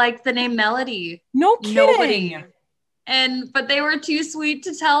 nobody liked the name Melody. No kidding. Nobody. But they were too sweet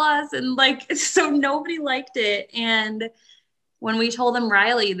to tell us, and like, so nobody liked it. And when we told them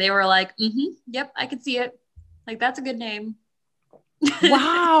Riley, they were like, yep, I could see it. Like, that's a good name.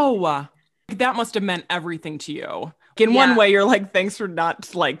 Wow. That must have meant everything to you. In one way, you're like, thanks for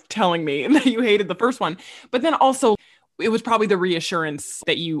not like telling me that you hated the first one. But then also it was probably the reassurance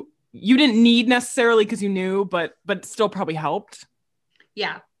that you didn't need necessarily because you knew, but still probably helped.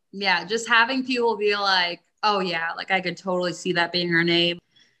 Yeah. Yeah. Just having people be like, oh yeah, like I could totally see that being her name.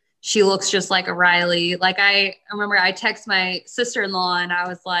 She looks just like a Riley. Like I remember I texted my sister-in-law and I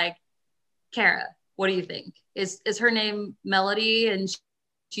was like, Kara, what do you think? Is her name Melody? And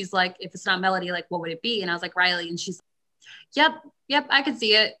she's like, if it's not Melody, like what would it be? And I was like, Riley. And she's like, yep, I can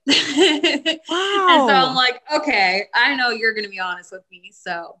see it. Wow. And so I'm like, okay, I know you're gonna be honest with me.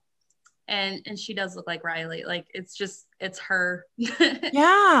 So and she does look like Riley. Like it's her.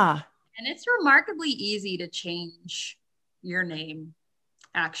 Yeah. And it's remarkably easy to change your name,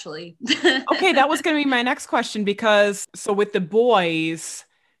 actually. Okay, that was going to be my next question because so with the boys,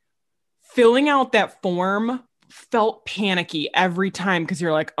 filling out that form felt panicky every time because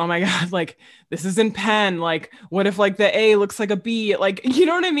you're like, oh my God, like this is in pen. Like, what if like the A looks like a B? Like, you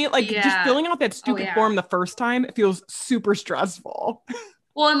know what I mean? Like just filling out that stupid form the first time, it feels super stressful.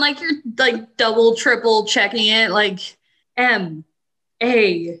 Well, and like you're like double, triple checking it, like M-A-D,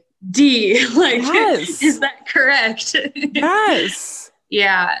 like, yes. Is that correct? Yes.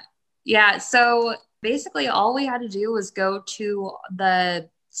 Yeah. So basically all we had to do was go to the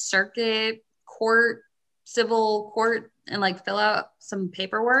circuit court, civil court, and like fill out some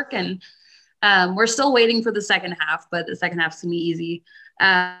paperwork. And we're still waiting for the second half, but the second half's gonna be easy.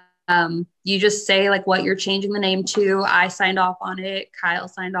 You just say like what you're changing the name to. I signed off on it. Kyle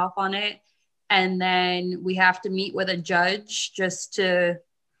signed off on it. And then we have to meet with a judge just to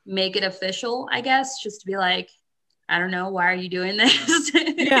make it official, I guess, just to be like, I don't know, why are you doing this?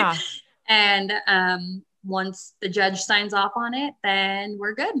 Yeah. And once the judge signs off on it, then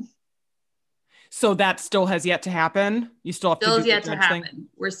we're good. So that still has yet to happen? You still have to do yet the to judge thing? happen.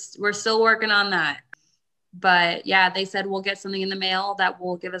 We're still working on that. But yeah, they said we'll get something in the mail that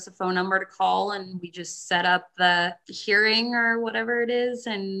will give us a phone number to call, and we just set up the hearing or whatever it is,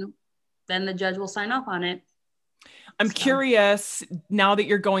 and then the judge will sign off on it. I'm curious, now that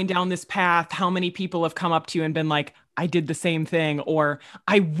you're going down this path, how many people have come up to you and been like, I did the same thing, or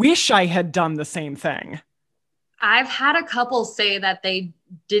I wish I had done the same thing? I've had a couple say that they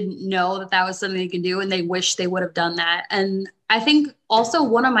didn't know that that was something they can do and they wish they would have done that. And I think also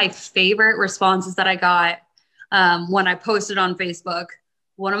one of my favorite responses that I got when I posted on Facebook,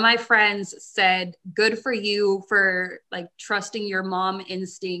 one of my friends said, good for you for like trusting your mom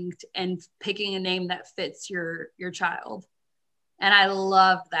instinct and picking a name that fits your child. And I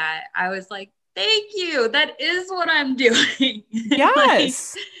love that. I was like, thank you. That is what I'm doing.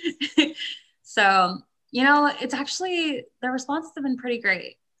 Yes. So, you know, it's actually, the responses have been pretty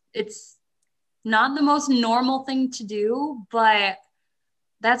great. It's not the most normal thing to do, but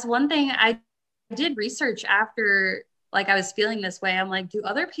that's one thing I did research after, like, I was feeling this way. I'm like, do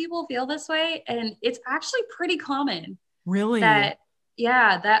other people feel this way? And it's actually pretty common. Really? That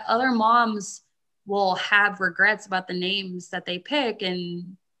other moms will have regrets about the names that they pick.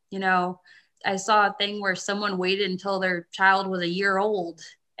 And, you know, I saw a thing where someone waited until their child was a year old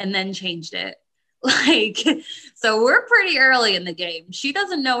and then changed it. Like, so we're pretty early in the game. She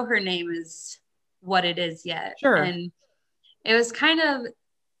doesn't know her name is what it is yet. Sure. And it was kind of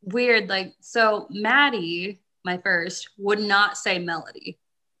weird. Like, so Maddie, my first, would not say Melody.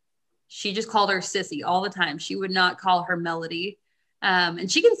 She just called her Sissy all the time. She would not call her Melody.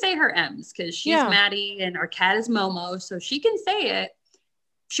 And she can say her M's because she's Maddie and our cat is Momo. So she can say it.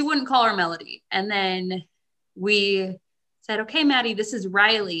 She wouldn't call her Melody. And then we said, okay, Maddie, this is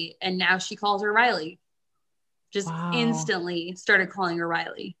Riley. And now she calls her Riley. Just instantly started calling her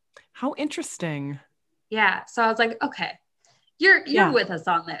Riley. How interesting. Yeah. So I was like, okay, you're with us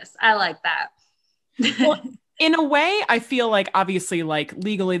on this. I like that. Well, In a way, I feel like obviously like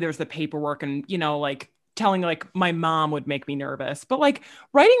legally there's the paperwork and, you know, like telling like my mom would make me nervous, but like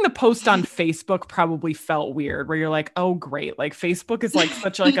writing the post on Facebook probably felt weird where you're like, oh, great. Like Facebook is like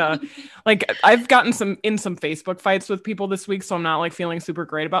such like a, like I've gotten some Facebook fights with people this week. So I'm not like feeling super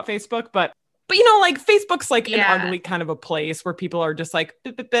great about Facebook, but you know, like Facebook's like an ugly kind of a place where people are just like,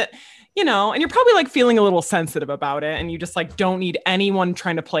 you know, and you're probably like feeling a little sensitive about it. And you just like don't need anyone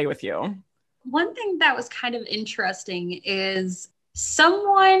trying to play with you. One thing that was kind of interesting is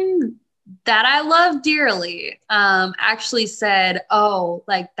someone that I love dearly actually said, oh,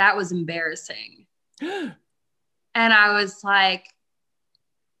 like that was embarrassing. And I was like,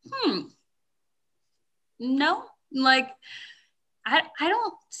 no, like I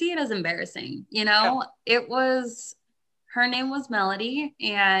don't see it as embarrassing. You know, her name was Melody,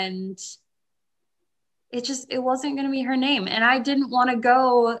 and it wasn't going to be her name. And I didn't want to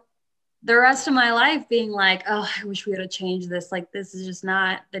go the rest of my life being like, oh, I wish we would have changed this. Like, this is just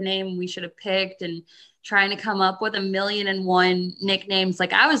not the name we should have picked, and trying to come up with 1,000,001 nicknames.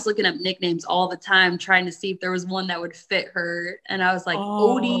 Like, I was looking up nicknames all the time, trying to see if there was one that would fit her. And I was like,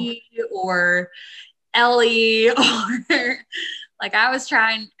 Odie or Ellie, or like, I was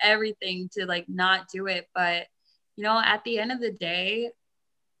trying everything to like not do it. But, you know, at the end of the day,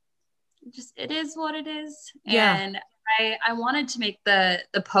 it is what it is. Yeah. And I wanted to make the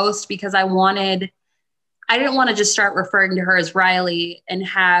post because I didn't want to just start referring to her as Riley and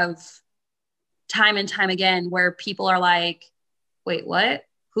have time and time again where people are like, wait, what?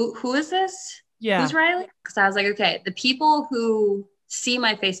 Who is this? Yeah. Who's Riley? Because I was like, okay, the people who see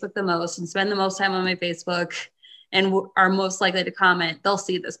my Facebook the most and spend the most time on my Facebook and are most likely to comment, they'll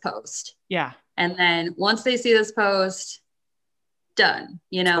see this post. Yeah. And then once they see this post, done,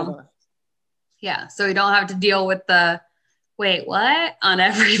 you know? Totally. Yeah. So we don't have to deal with the wait, what on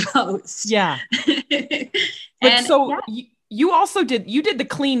every post. Yeah. And so you also did the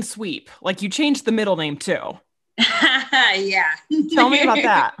clean sweep. Like you changed the middle name too. Yeah. Tell me about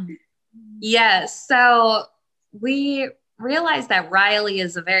that. Yes. So we realized that Riley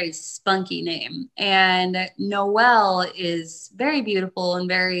is a very spunky name, and Noelle is very beautiful and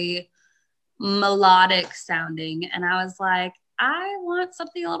very melodic sounding. And I was like, I want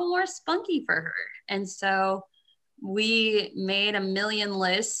something a little more spunky for her. And so we made 1,000,000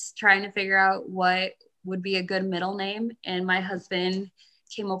 lists trying to figure out what would be a good middle name. And my husband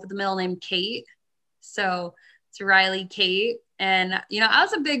came up with the middle name Kate. So it's Riley Kate. And, you know, I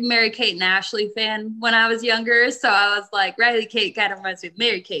was a big Mary Kate and Ashley fan when I was younger. So I was like, Riley Kate kind of reminds me of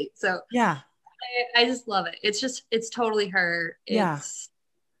Mary Kate. So yeah, I just love it. It's totally her. It's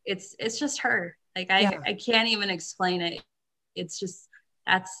just her. Like I can't even explain it. It's just,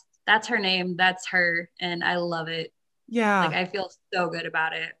 that's her name. That's her. And I love it. Yeah. Like I feel so good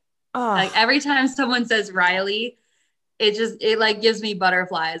about it. Like every time someone says Riley, it like gives me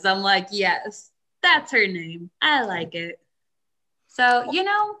butterflies. I'm like, yes, that's her name. I like it. So, you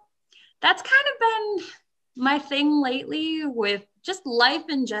know, that's kind of been my thing lately with just life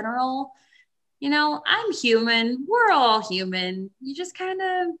in general. You know, I'm human. We're all human. You just kind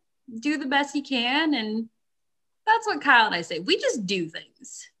of do the best you can. And that's what Kyle and I say. We just do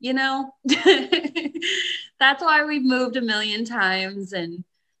things, you know? That's why we've moved 1,000,000 times. And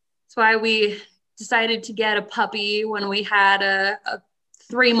that's why we decided to get a puppy when we had a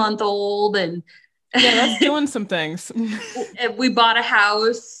 3-month-old. And yeah, that's doing some things. We bought a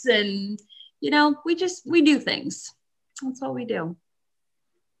house, and, you know, we do things. That's what we do.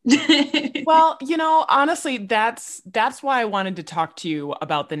 Well, you know, honestly, that's why I wanted to talk to you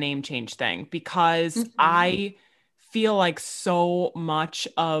about the name change thing, because I feel like so much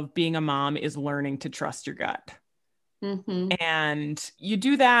of being a mom is learning to trust your gut. And you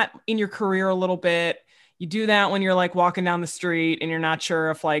do that in your career a little bit. You do that when you're like walking down the street and you're not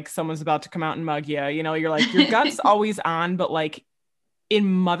sure if like someone's about to come out and mug you, you know, you're like, your gut's always on, but like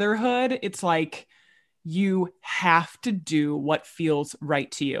in motherhood, it's like, you have to do what feels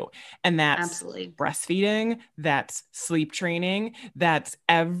right to you. And that's absolutely breastfeeding, that's sleep training, that's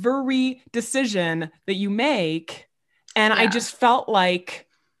every decision that you make. And I just felt like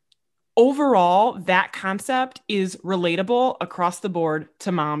overall, that concept is relatable across the board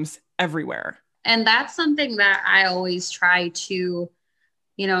to moms everywhere. And that's something that I always try to,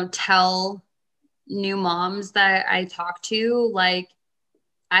 you know, tell new moms that I talk to. Like,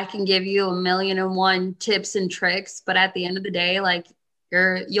 I can give you 1,000,001 tips and tricks, but at the end of the day, like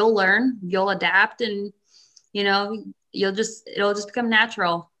you'll learn, you'll adapt, and, you know, it'll just become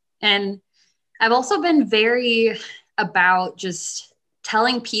natural. And I've also been very about just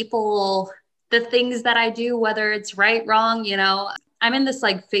telling people the things that I do, whether it's right, wrong, you know, I'm in this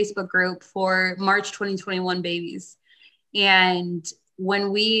like Facebook group for March 2021 babies. And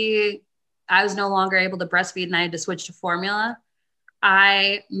when I was no longer able to breastfeed and I had to switch to formula,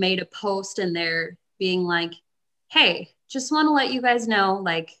 I made a post in there being like, hey, just want to let you guys know,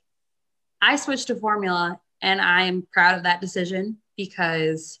 like, I switched to formula and I'm proud of that decision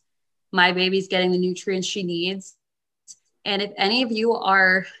because my baby's getting the nutrients she needs. And if any of you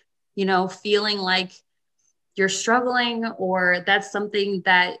are, you know, feeling like you're struggling or that's something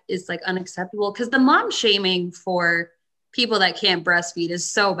that is like unacceptable, because the mom shaming for people that can't breastfeed is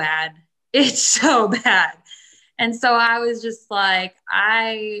so bad. It's so bad. And so I was just like,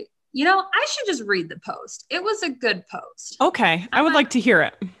 I should just read the post. It was a good post. Okay. I would like to hear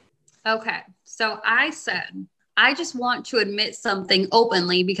it. Okay. So I said, I just want to admit something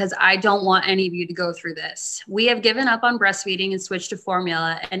openly because I don't want any of you to go through this. We have given up on breastfeeding and switched to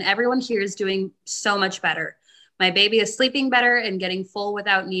formula, and everyone here is doing so much better. My baby is sleeping better and getting full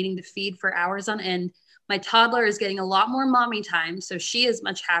without needing to feed for hours on end. My toddler is getting a lot more mommy time, so she is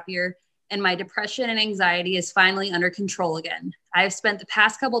much happier. And my depression and anxiety is finally under control again. I have spent the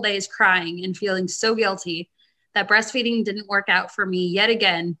past couple days crying and feeling so guilty that breastfeeding didn't work out for me yet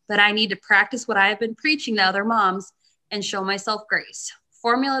again, but I need to practice what I have been preaching to other moms and show myself grace.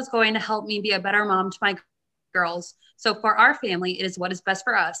 Formula is going to help me be a better mom to my girls. So for our family, it is what is best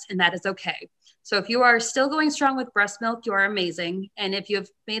for us, and that is okay. So if you are still going strong with breast milk, you are amazing. And if you have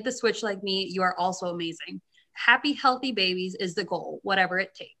made the switch like me, you are also amazing. Happy, healthy babies is the goal, whatever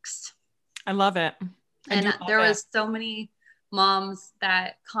it takes. I love it. And there was so many moms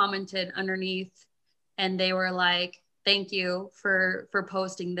that commented underneath and they were like, thank you for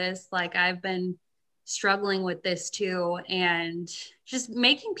posting this. Like, I've been struggling with this too. And just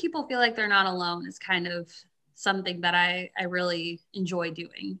making people feel like they're not alone is kind of something that I really enjoy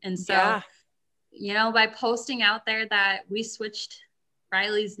doing. And so, you know, by posting out there that we switched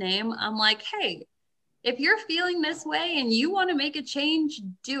Riley's name, I'm like, hey, if you're feeling this way and you want to make a change,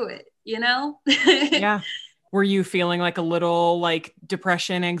 do it, you know? Yeah. Were you feeling like a little like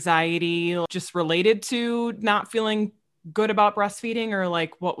depression, anxiety, just related to not feeling good about breastfeeding, or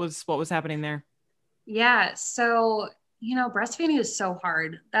like what was happening there? Yeah. So, you know, breastfeeding is so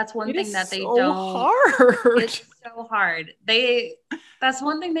hard. That's one thing that they so don't. Hard. It's so hard. That's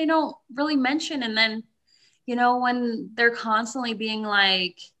one thing they don't really mention. And then, you know, when they're constantly being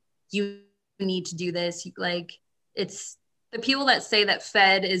like, you need to do this, like, it's the people that say that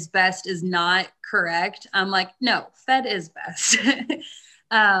fed is best is not correct. I'm like, no, fed is best.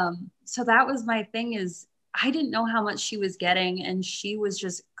 So that was my thing, is I didn't know how much she was getting, and she was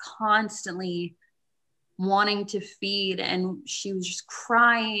just constantly wanting to feed, and she was just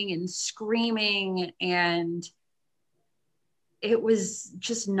crying and screaming, and it was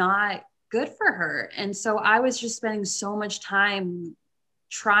just not good for her. And so I was just spending so much time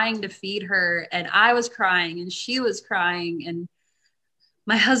trying to feed her, and I was crying and she was crying, and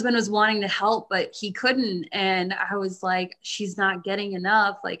my husband was wanting to help, but he couldn't. And I was like, she's not getting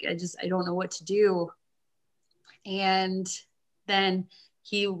enough. Like, I don't know what to do. And then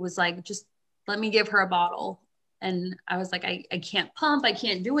he was like, just let me give her a bottle. And I was like, I can't pump. I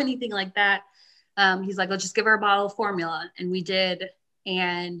can't do anything like that. He's like, let's just give her a bottle of formula. And we did.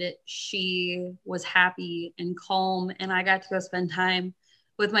 And she was happy and calm. And I got to go spend time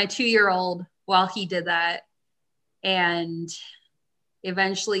with my 2-year-old while he did that. And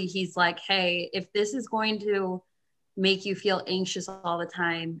eventually he's like, hey, if this is going to make you feel anxious all the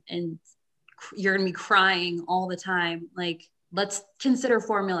time and you're going to be crying all the time, like, let's consider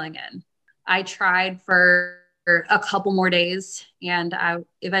formula again. I tried for a couple more days, and I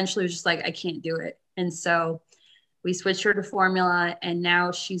eventually was just like, I can't do it. And so we switched her to formula, and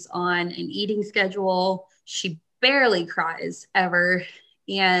now she's on an eating schedule. She barely cries ever.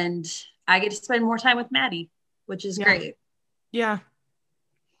 And I get to spend more time with Maddie, which is great. Yeah.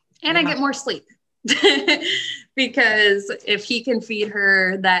 And I get more sleep because if he can feed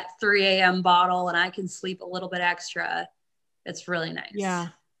her that 3 a.m. bottle and I can sleep a little bit extra, it's really nice. Yeah.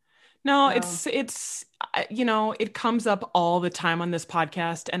 No, So. it's, you know, it comes up all the time on this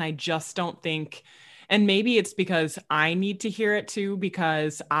podcast, and I just don't think, and maybe it's because I need to hear it too,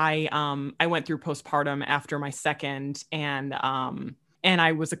 because I went through postpartum after my second, and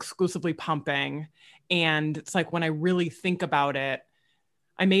I was exclusively pumping. And it's like, when I really think about it,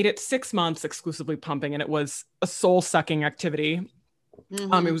 I made it 6 months exclusively pumping, and it was a soul sucking activity.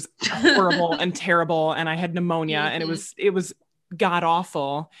 Mm-hmm. It was horrible and terrible. And I had pneumonia, and it was god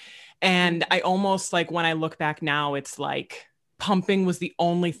awful. And I almost, like, when I look back now, it's like pumping was the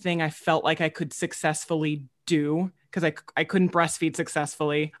only thing I felt like I could successfully do because I couldn't breastfeed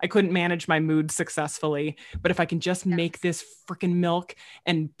successfully. I couldn't manage my mood successfully. But if I can just make this freaking milk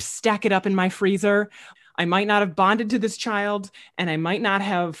and stack it up in my freezer, I might not have bonded to this child and I might not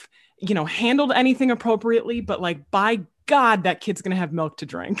have, handled anything appropriately, but like, by God, that kid's going to have milk to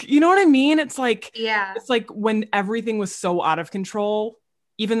drink. You know what I mean? It's like when everything was so out of control,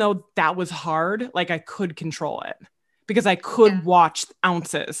 even though that was hard, like I could control it because I could watch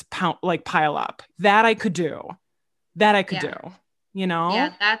ounces pile up. That I could do. Yeah,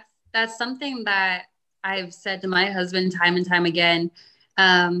 that's something that I've said to my husband time and time again,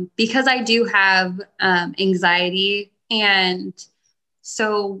 because I do have anxiety. And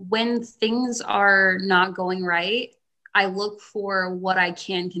so when things are not going right, I look for what I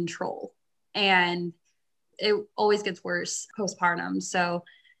can control. And it always gets worse postpartum. So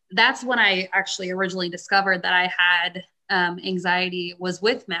that's when I actually originally discovered that I had anxiety was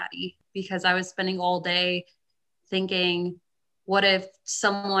with Maddie, because I was spending all day thinking, what if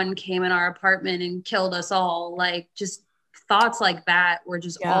someone came in our apartment and killed us all? Like, just thoughts like that were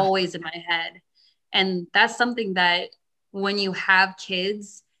just always in my head. And that's something that when you have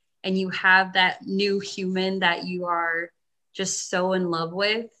kids and you have that new human that you are just so in love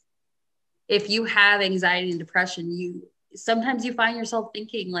with, if you have anxiety and depression, sometimes you find yourself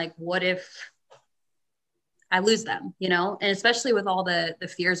thinking like, what if I lose them, and especially with all the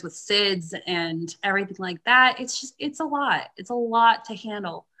fears with SIDS and everything like that, it's a lot to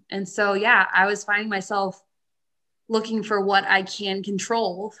handle. And so, I was finding myself looking for what I can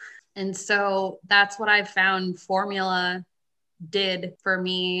control. And so that's what I found formula did for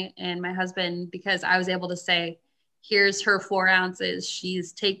me and my husband, because I was able to say, here's her 4 ounces.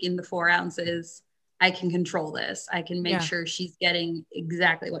 She's taking the 4 ounces. I can control this. I can make sure she's getting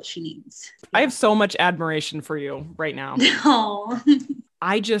exactly what she needs. I have so much admiration for you right now. No.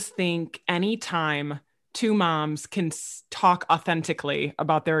 I just think anytime 2 moms can talk authentically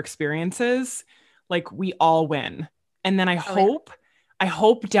about their experiences, like, we all win. And then I hope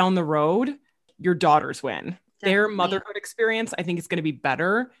down the road, your daughters win. Definitely. Their motherhood experience, I think, is going to be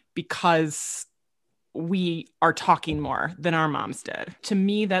better because we are talking more than our moms did. To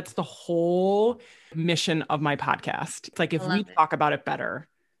me, that's the whole mission of my podcast. It's like, if we talk about it better,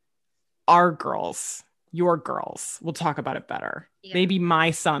 our girls, your girls will talk about it better. Yeah. Maybe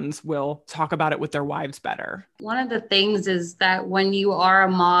my sons will talk about it with their wives better. One of the things is that when you are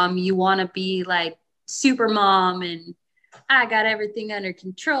a mom, you want to be like super mom and I got everything under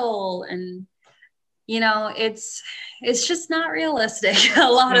control. And it's just not realistic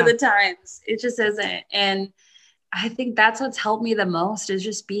a lot of the times. It just isn't. And I think that's what's helped me the most, is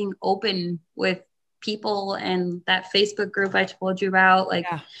just being open with people. And that Facebook group I told you about,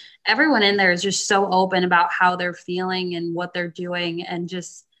 everyone in there is just so open about how they're feeling and what they're doing. And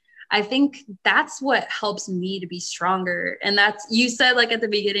just, I think that's what helps me to be stronger. And that's, you said like at the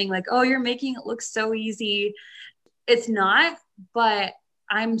beginning, like, oh, you're making it look so easy. It's not, but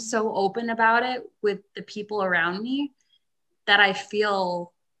I'm so open about it with the people around me that I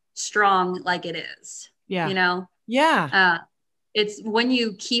feel strong like it is. Yeah. Yeah. It's when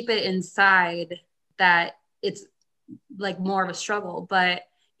you keep it inside that it's like more of a struggle. But,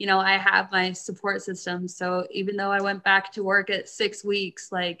 I have my support system. So even though I went back to work at 6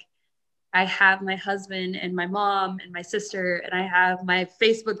 weeks, like, I have my husband and my mom and my sister, and I have my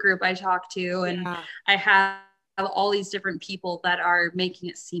Facebook group I talk to, and I have all these different people that are making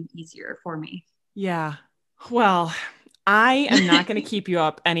it seem easier for me. Yeah. Well, I am not going to keep you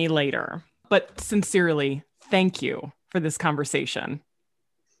up any later, but sincerely, thank you for this conversation.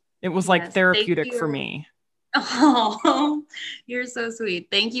 It was like therapeutic for me. Oh, you're so sweet.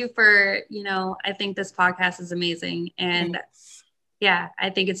 Thank you for, I think this podcast is amazing. And I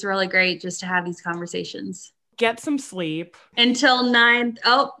think it's really great just to have these conversations. Get some sleep. Until 9.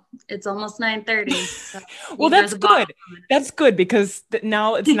 Oh, it's almost 9:30. So well, that's good. That's good, because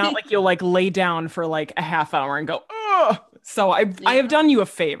now it's not like you'll like lay down for like a half hour and go, oh. So I have done you a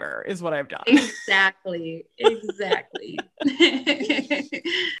favor, is what I've done. Exactly. I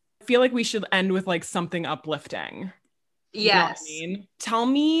feel like we should end with like something uplifting. Yes. You know what I mean? Tell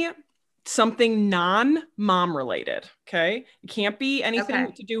me something non-mom related. Okay. It can't be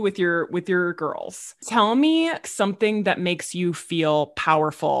anything to do with your girls. Tell me something that makes you feel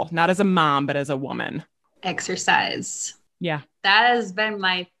powerful, not as a mom, but as a woman. Exercise. Yeah. That has been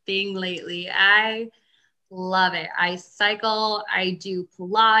my thing lately. I love it. I cycle, I do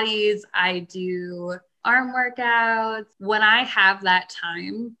Pilates, I do arm workouts. When I have that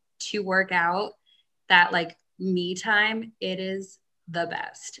time to work out, that like me time, it is the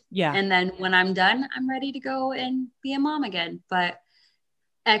best. Yeah. And then when I'm done, I'm ready to go and be a mom again. But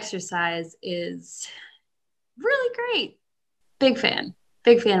exercise is really great. Big fan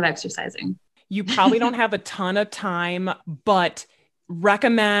of exercising. You probably don't have a ton of time, but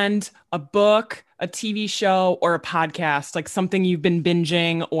recommend a book, a TV show, or a podcast, like something you've been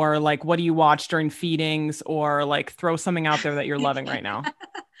binging, or like what do you watch during feedings, or like throw something out there that you're loving right now.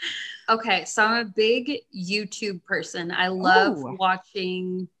 Okay, so I'm a big YouTube person. I love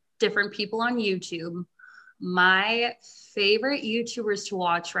watching different people on YouTube. My favorite YouTubers to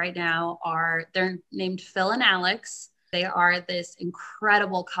watch right now they're named Phil and Alex. They are this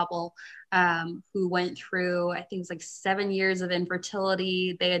incredible couple who went through, I think it's like 7 years of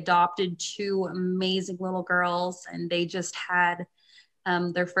infertility. They adopted 2 amazing little girls, and they just had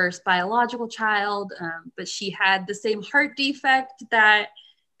their first biological child, but she had the same heart defect that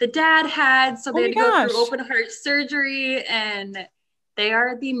the dad had. So they had to go through open heart surgery, and they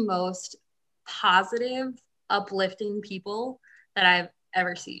are the most positive, uplifting people that I've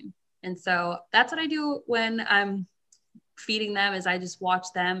ever seen. And so that's what I do when I'm feeding them, is I just watch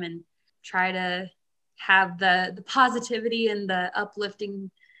them and try to have the positivity and the uplifting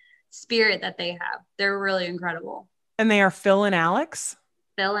spirit that they have. They're really incredible. And they are Phil and Alex?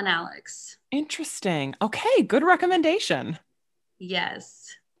 Phil and Alex. Interesting. Okay, good recommendation.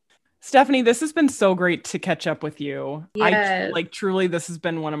 Yes. Stephanie, this has been so great to catch up with you. Yes. Truly, this has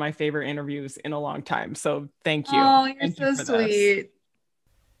been one of my favorite interviews in a long time. So thank you. Oh, you're so sweet.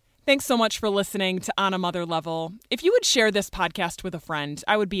 Thanks so much for listening to On a Mother Level. If you would share this podcast with a friend,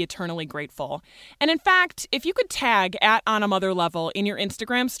 I would be eternally grateful. And in fact, if you could tag @On a Mother Level in your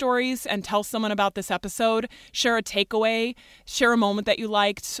Instagram stories and tell someone about this episode, share a takeaway, share a moment that you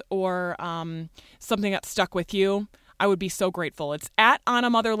liked, or something that stuck with you, I would be so grateful. It's @On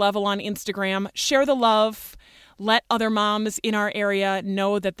a Mother Level on Instagram. Share the love. Let other moms in our area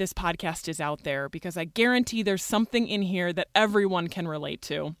know that this podcast is out there, because I guarantee there's something in here that everyone can relate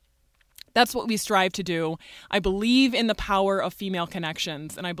to. That's what we strive to do. I believe in the power of female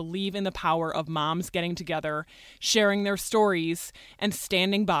connections, and I believe in the power of moms getting together, sharing their stories, and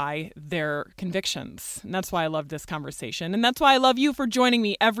standing by their convictions. And that's why I love this conversation. And that's why I love you for joining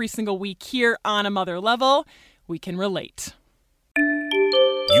me every single week here on A Mother Level. We can relate.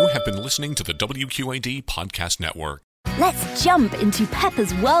 You have been listening to the WQAD Podcast Network. Let's jump into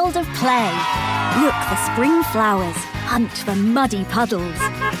Peppa's world of play. Look for spring flowers, hunt for muddy puddles,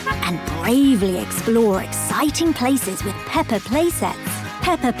 and bravely explore exciting places with Peppa playsets.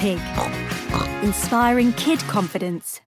 Peppa Pig, inspiring kid confidence.